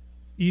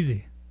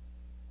 Easy.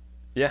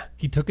 Yeah.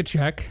 He took a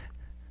check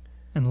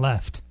and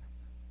left.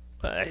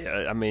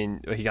 I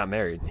mean, he got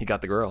married. He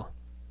got the girl.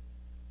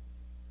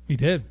 He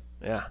did.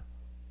 Yeah.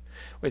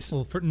 Wait.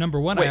 Well, for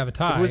number 1, I have a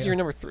tie. Who was your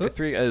number 3?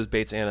 3 is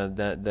Bates, Anna,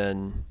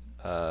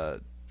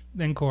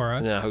 then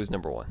Cora. Now who's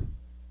number 1?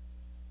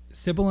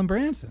 Sybil and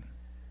Branson.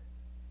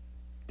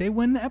 They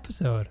win the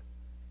episode.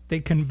 They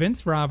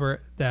convince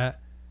Robert that,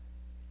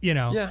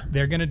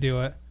 they're gonna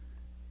do it.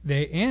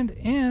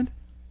 And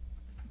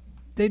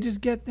they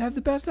just have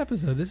the best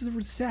episode. This is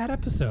a sad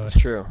episode. It's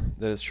true.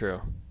 That is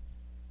true.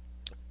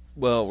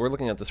 Well, we're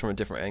looking at this from a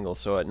different angle.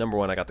 So at number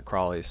 1, I got the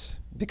Crawleys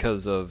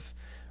because of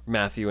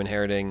Matthew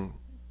inheriting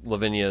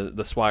Lavinia,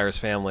 the Swires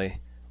family,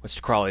 which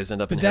the Crawleys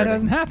end up inheriting. But that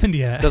hasn't happened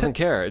yet. Doesn't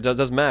care. It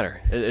doesn't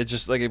matter. It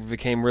just it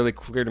became really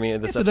clear to me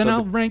in this episode. So then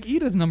I'll rank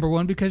Edith number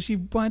 1 because she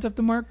winds up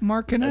to Mark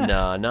Kness.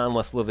 No, not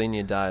unless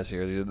Lavinia dies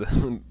here.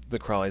 The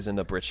Crawleys end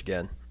up rich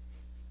again.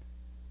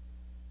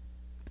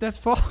 That's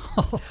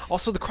false.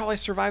 Also, the Crawleys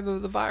survive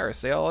the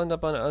virus. They all end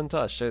up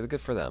untouched. So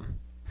good for them.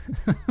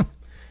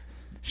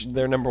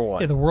 They're number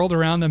 1. Yeah, the world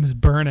around them is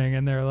burning,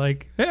 and they're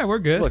like, "Yeah, we're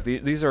good." Look,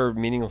 these are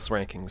meaningless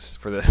rankings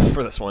for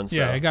this one.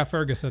 So. Yeah, I got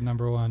Fergus at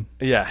number 1.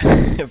 Yeah,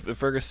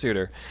 Fergus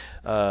Suter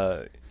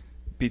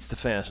beats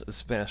the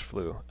Spanish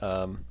flu.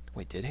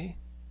 Wait, did he?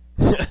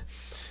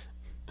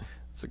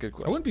 That's a good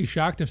question. I wouldn't be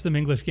shocked if some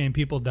English game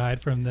people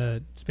died from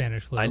the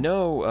Spanish flu. I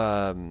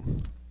know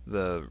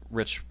the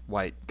rich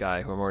white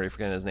guy who I'm already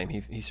forgetting his name.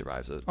 He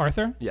survives it.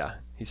 Arthur? Yeah,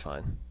 he's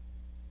fine.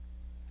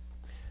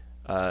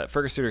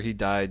 Fergus Suter, he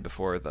died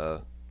before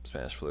the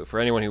Spanish flu. For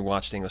anyone who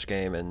watched English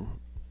Game and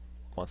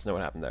wants to know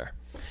what happened there.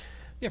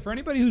 Yeah, for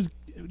anybody who's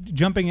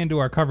jumping into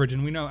our coverage,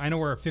 and I know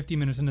we're 50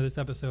 minutes into this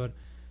episode,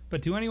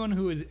 but to anyone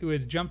who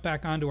has jumped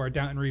back onto our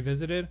Downton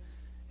Revisited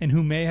and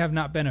who may have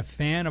not been a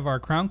fan of our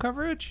Crown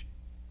coverage,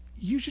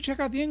 you should check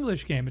out the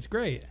English Game. It's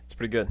great. It's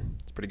pretty good.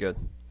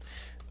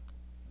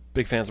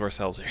 Big fans of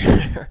ourselves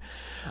here.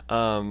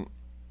 But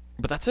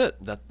that's it.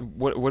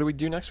 What do we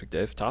do next week,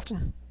 Dave?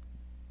 Tofton?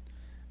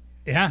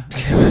 Yeah.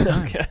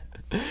 Okay.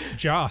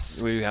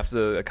 Joss. We have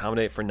to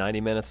accommodate for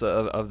 90 minutes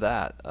of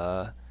that.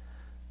 I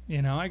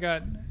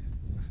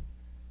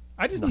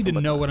I just Nothing need to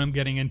but know time. what I'm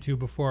getting into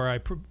before I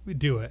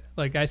do it.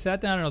 Like, I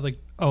sat down and I was like,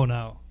 oh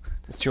no.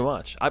 It's too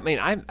much. I mean,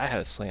 I had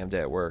a slam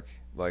day at work.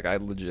 Like, I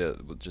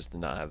legit just did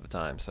not have the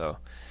time. So,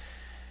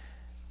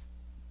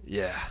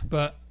 yeah.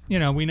 But,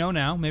 we know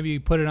now. Maybe you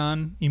put it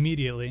on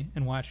immediately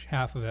and watch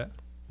half of it.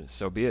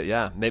 So be it.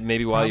 Yeah.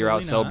 Maybe while you're out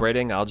Probably not.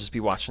 celebrating, I'll just be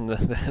watching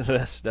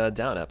this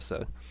Down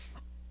episode.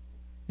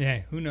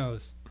 Yeah, who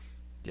knows?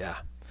 Yeah.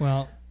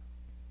 Well,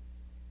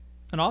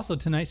 and also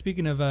tonight,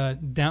 speaking of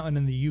Downton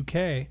in the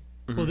UK,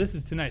 well, this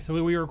is tonight.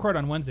 So we record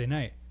on Wednesday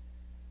night.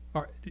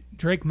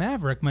 Drake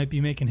Maverick might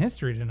be making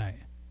history tonight.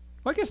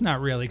 Well, I guess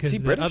not really, because Is he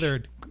the British?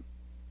 other...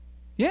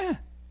 Yeah.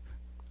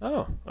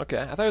 Oh, okay.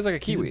 I thought he was like a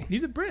Kiwi.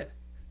 He's a Brit.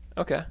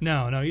 Okay.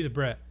 No, he's a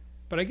Brit.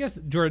 But I guess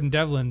Jordan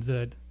Devlin's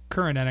the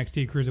current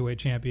NXT Cruiserweight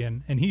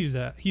Champion, and he's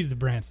the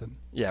Branson.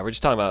 Yeah, we're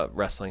just talking about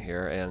wrestling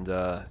here, and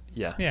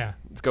yeah. Yeah.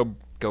 Let's go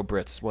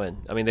Brits, win.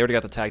 I mean, they already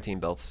got the tag team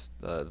belts,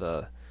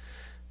 the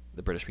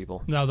British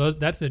people. No,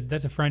 that's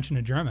a French and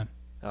a German.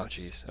 Oh,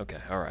 jeez. Okay,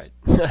 all right.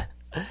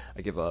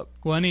 I give up.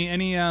 Well,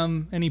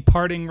 any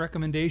parting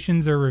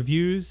recommendations or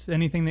reviews?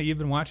 Anything that you've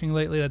been watching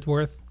lately that's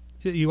worth?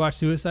 You watch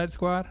Suicide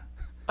Squad?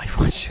 I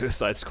watched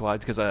Suicide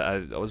Squad because I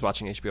was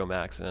watching HBO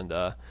Max, and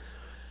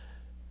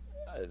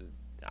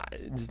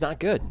it's not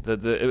good.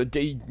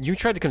 You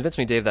tried to convince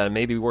me, Dave, that it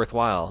may be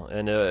worthwhile,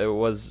 and it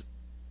was.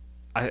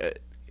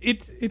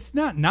 It's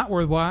not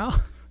worthwhile.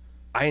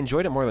 I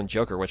enjoyed it more than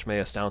Joker, which may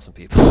astound some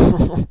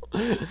people.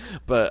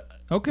 But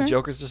Okay.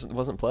 Joker's just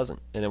wasn't pleasant,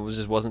 and it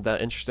wasn't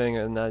that interesting,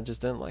 and I just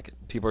didn't like it.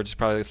 People are just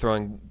probably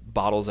throwing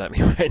bottles at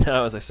me right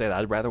now as I say that.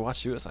 I'd rather watch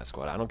Suicide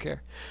Squad. I don't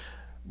care.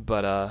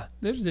 But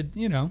There's it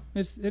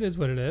is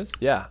what it is.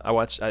 yeah, I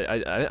watched. I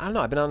don't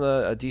know. I've been on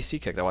a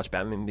DC kick. I watched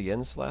Batman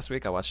Begins last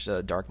week. I watched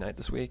Dark Knight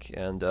this week,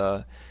 and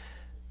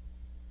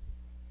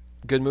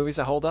good movies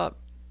that hold up.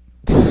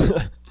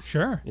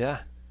 Sure.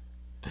 Yeah,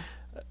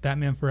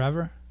 Batman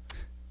Forever.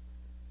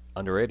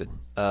 underrated.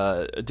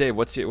 Dave,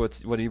 what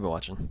have you been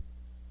watching?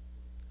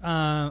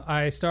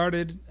 I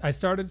started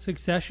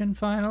Succession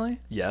finally,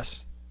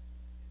 Yes.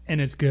 and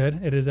it's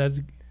good. It is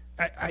as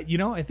I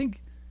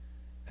think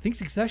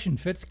Succession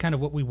fits kind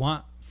of what we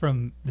want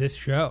from this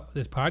show,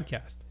 this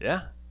podcast.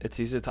 Yeah, it's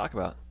easy to talk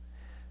about.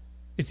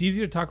 It's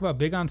easy to talk about,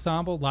 big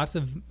ensemble, lots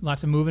of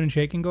moving and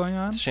shaking going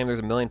on. It's a shame there's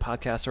a million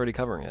podcasts already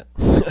covering it.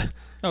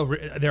 Oh,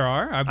 there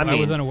are? I mean,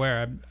 was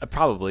unaware.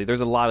 Probably.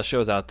 There's a lot of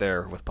shows out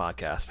there with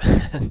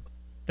podcasts.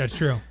 That's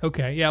true.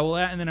 Okay, yeah. Well,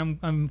 and then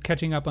I'm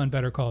catching up on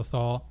Better Call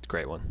Saul,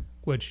 Great one.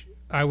 which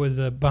I was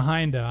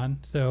behind on,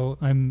 so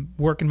I'm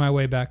working my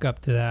way back up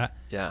to that.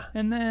 Yeah.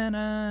 And then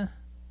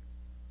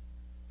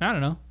I don't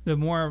know, the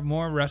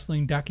more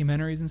wrestling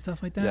documentaries and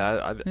stuff like that.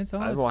 Yeah, I've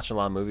been watching a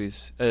lot of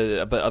movies.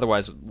 But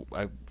otherwise,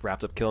 I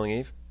wrapped up Killing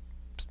Eve.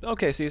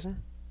 Okay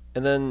season.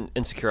 And then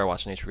Insecure I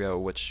watched on HBO,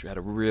 which had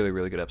a really,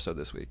 really good episode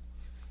this week.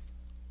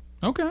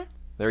 Okay.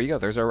 There you go.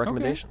 There's our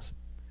recommendations.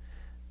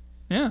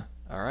 Yeah.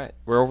 All right.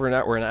 We're an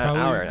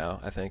Probably- hour now,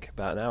 I think.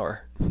 About an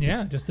hour.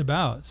 Yeah, just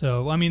about.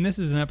 So, I mean, this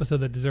is an episode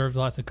that deserves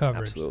lots of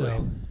coverage. Absolutely.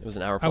 So It was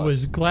an hour I plus.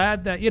 was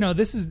glad that,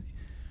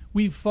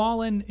 we've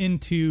fallen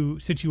into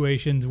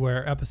situations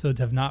where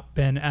episodes have not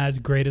been as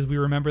great as we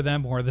remember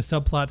them, or the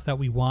subplots that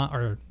we want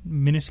are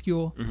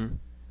minuscule. Mm-hmm.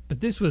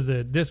 But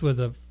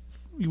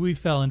we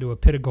fell into a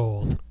pit of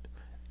gold.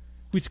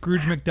 We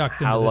Scrooge McDucked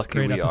into How this lucky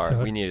great we episode.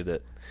 are. We needed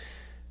it.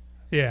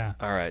 Yeah.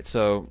 All right.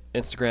 So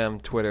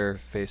Instagram, Twitter,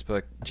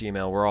 Facebook,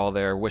 Gmail, we're all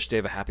there. Wish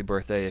Dave a happy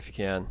birthday if you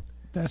can.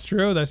 That's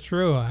true.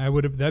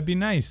 That'd be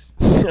nice.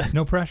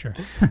 No pressure.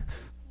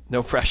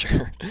 No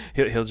pressure.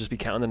 He'll just be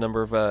counting the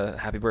number of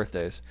happy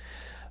birthdays.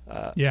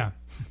 Yeah.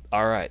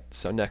 All right.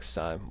 So next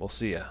time, we'll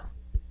see ya.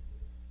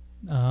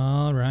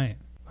 All right.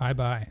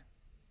 Bye-bye.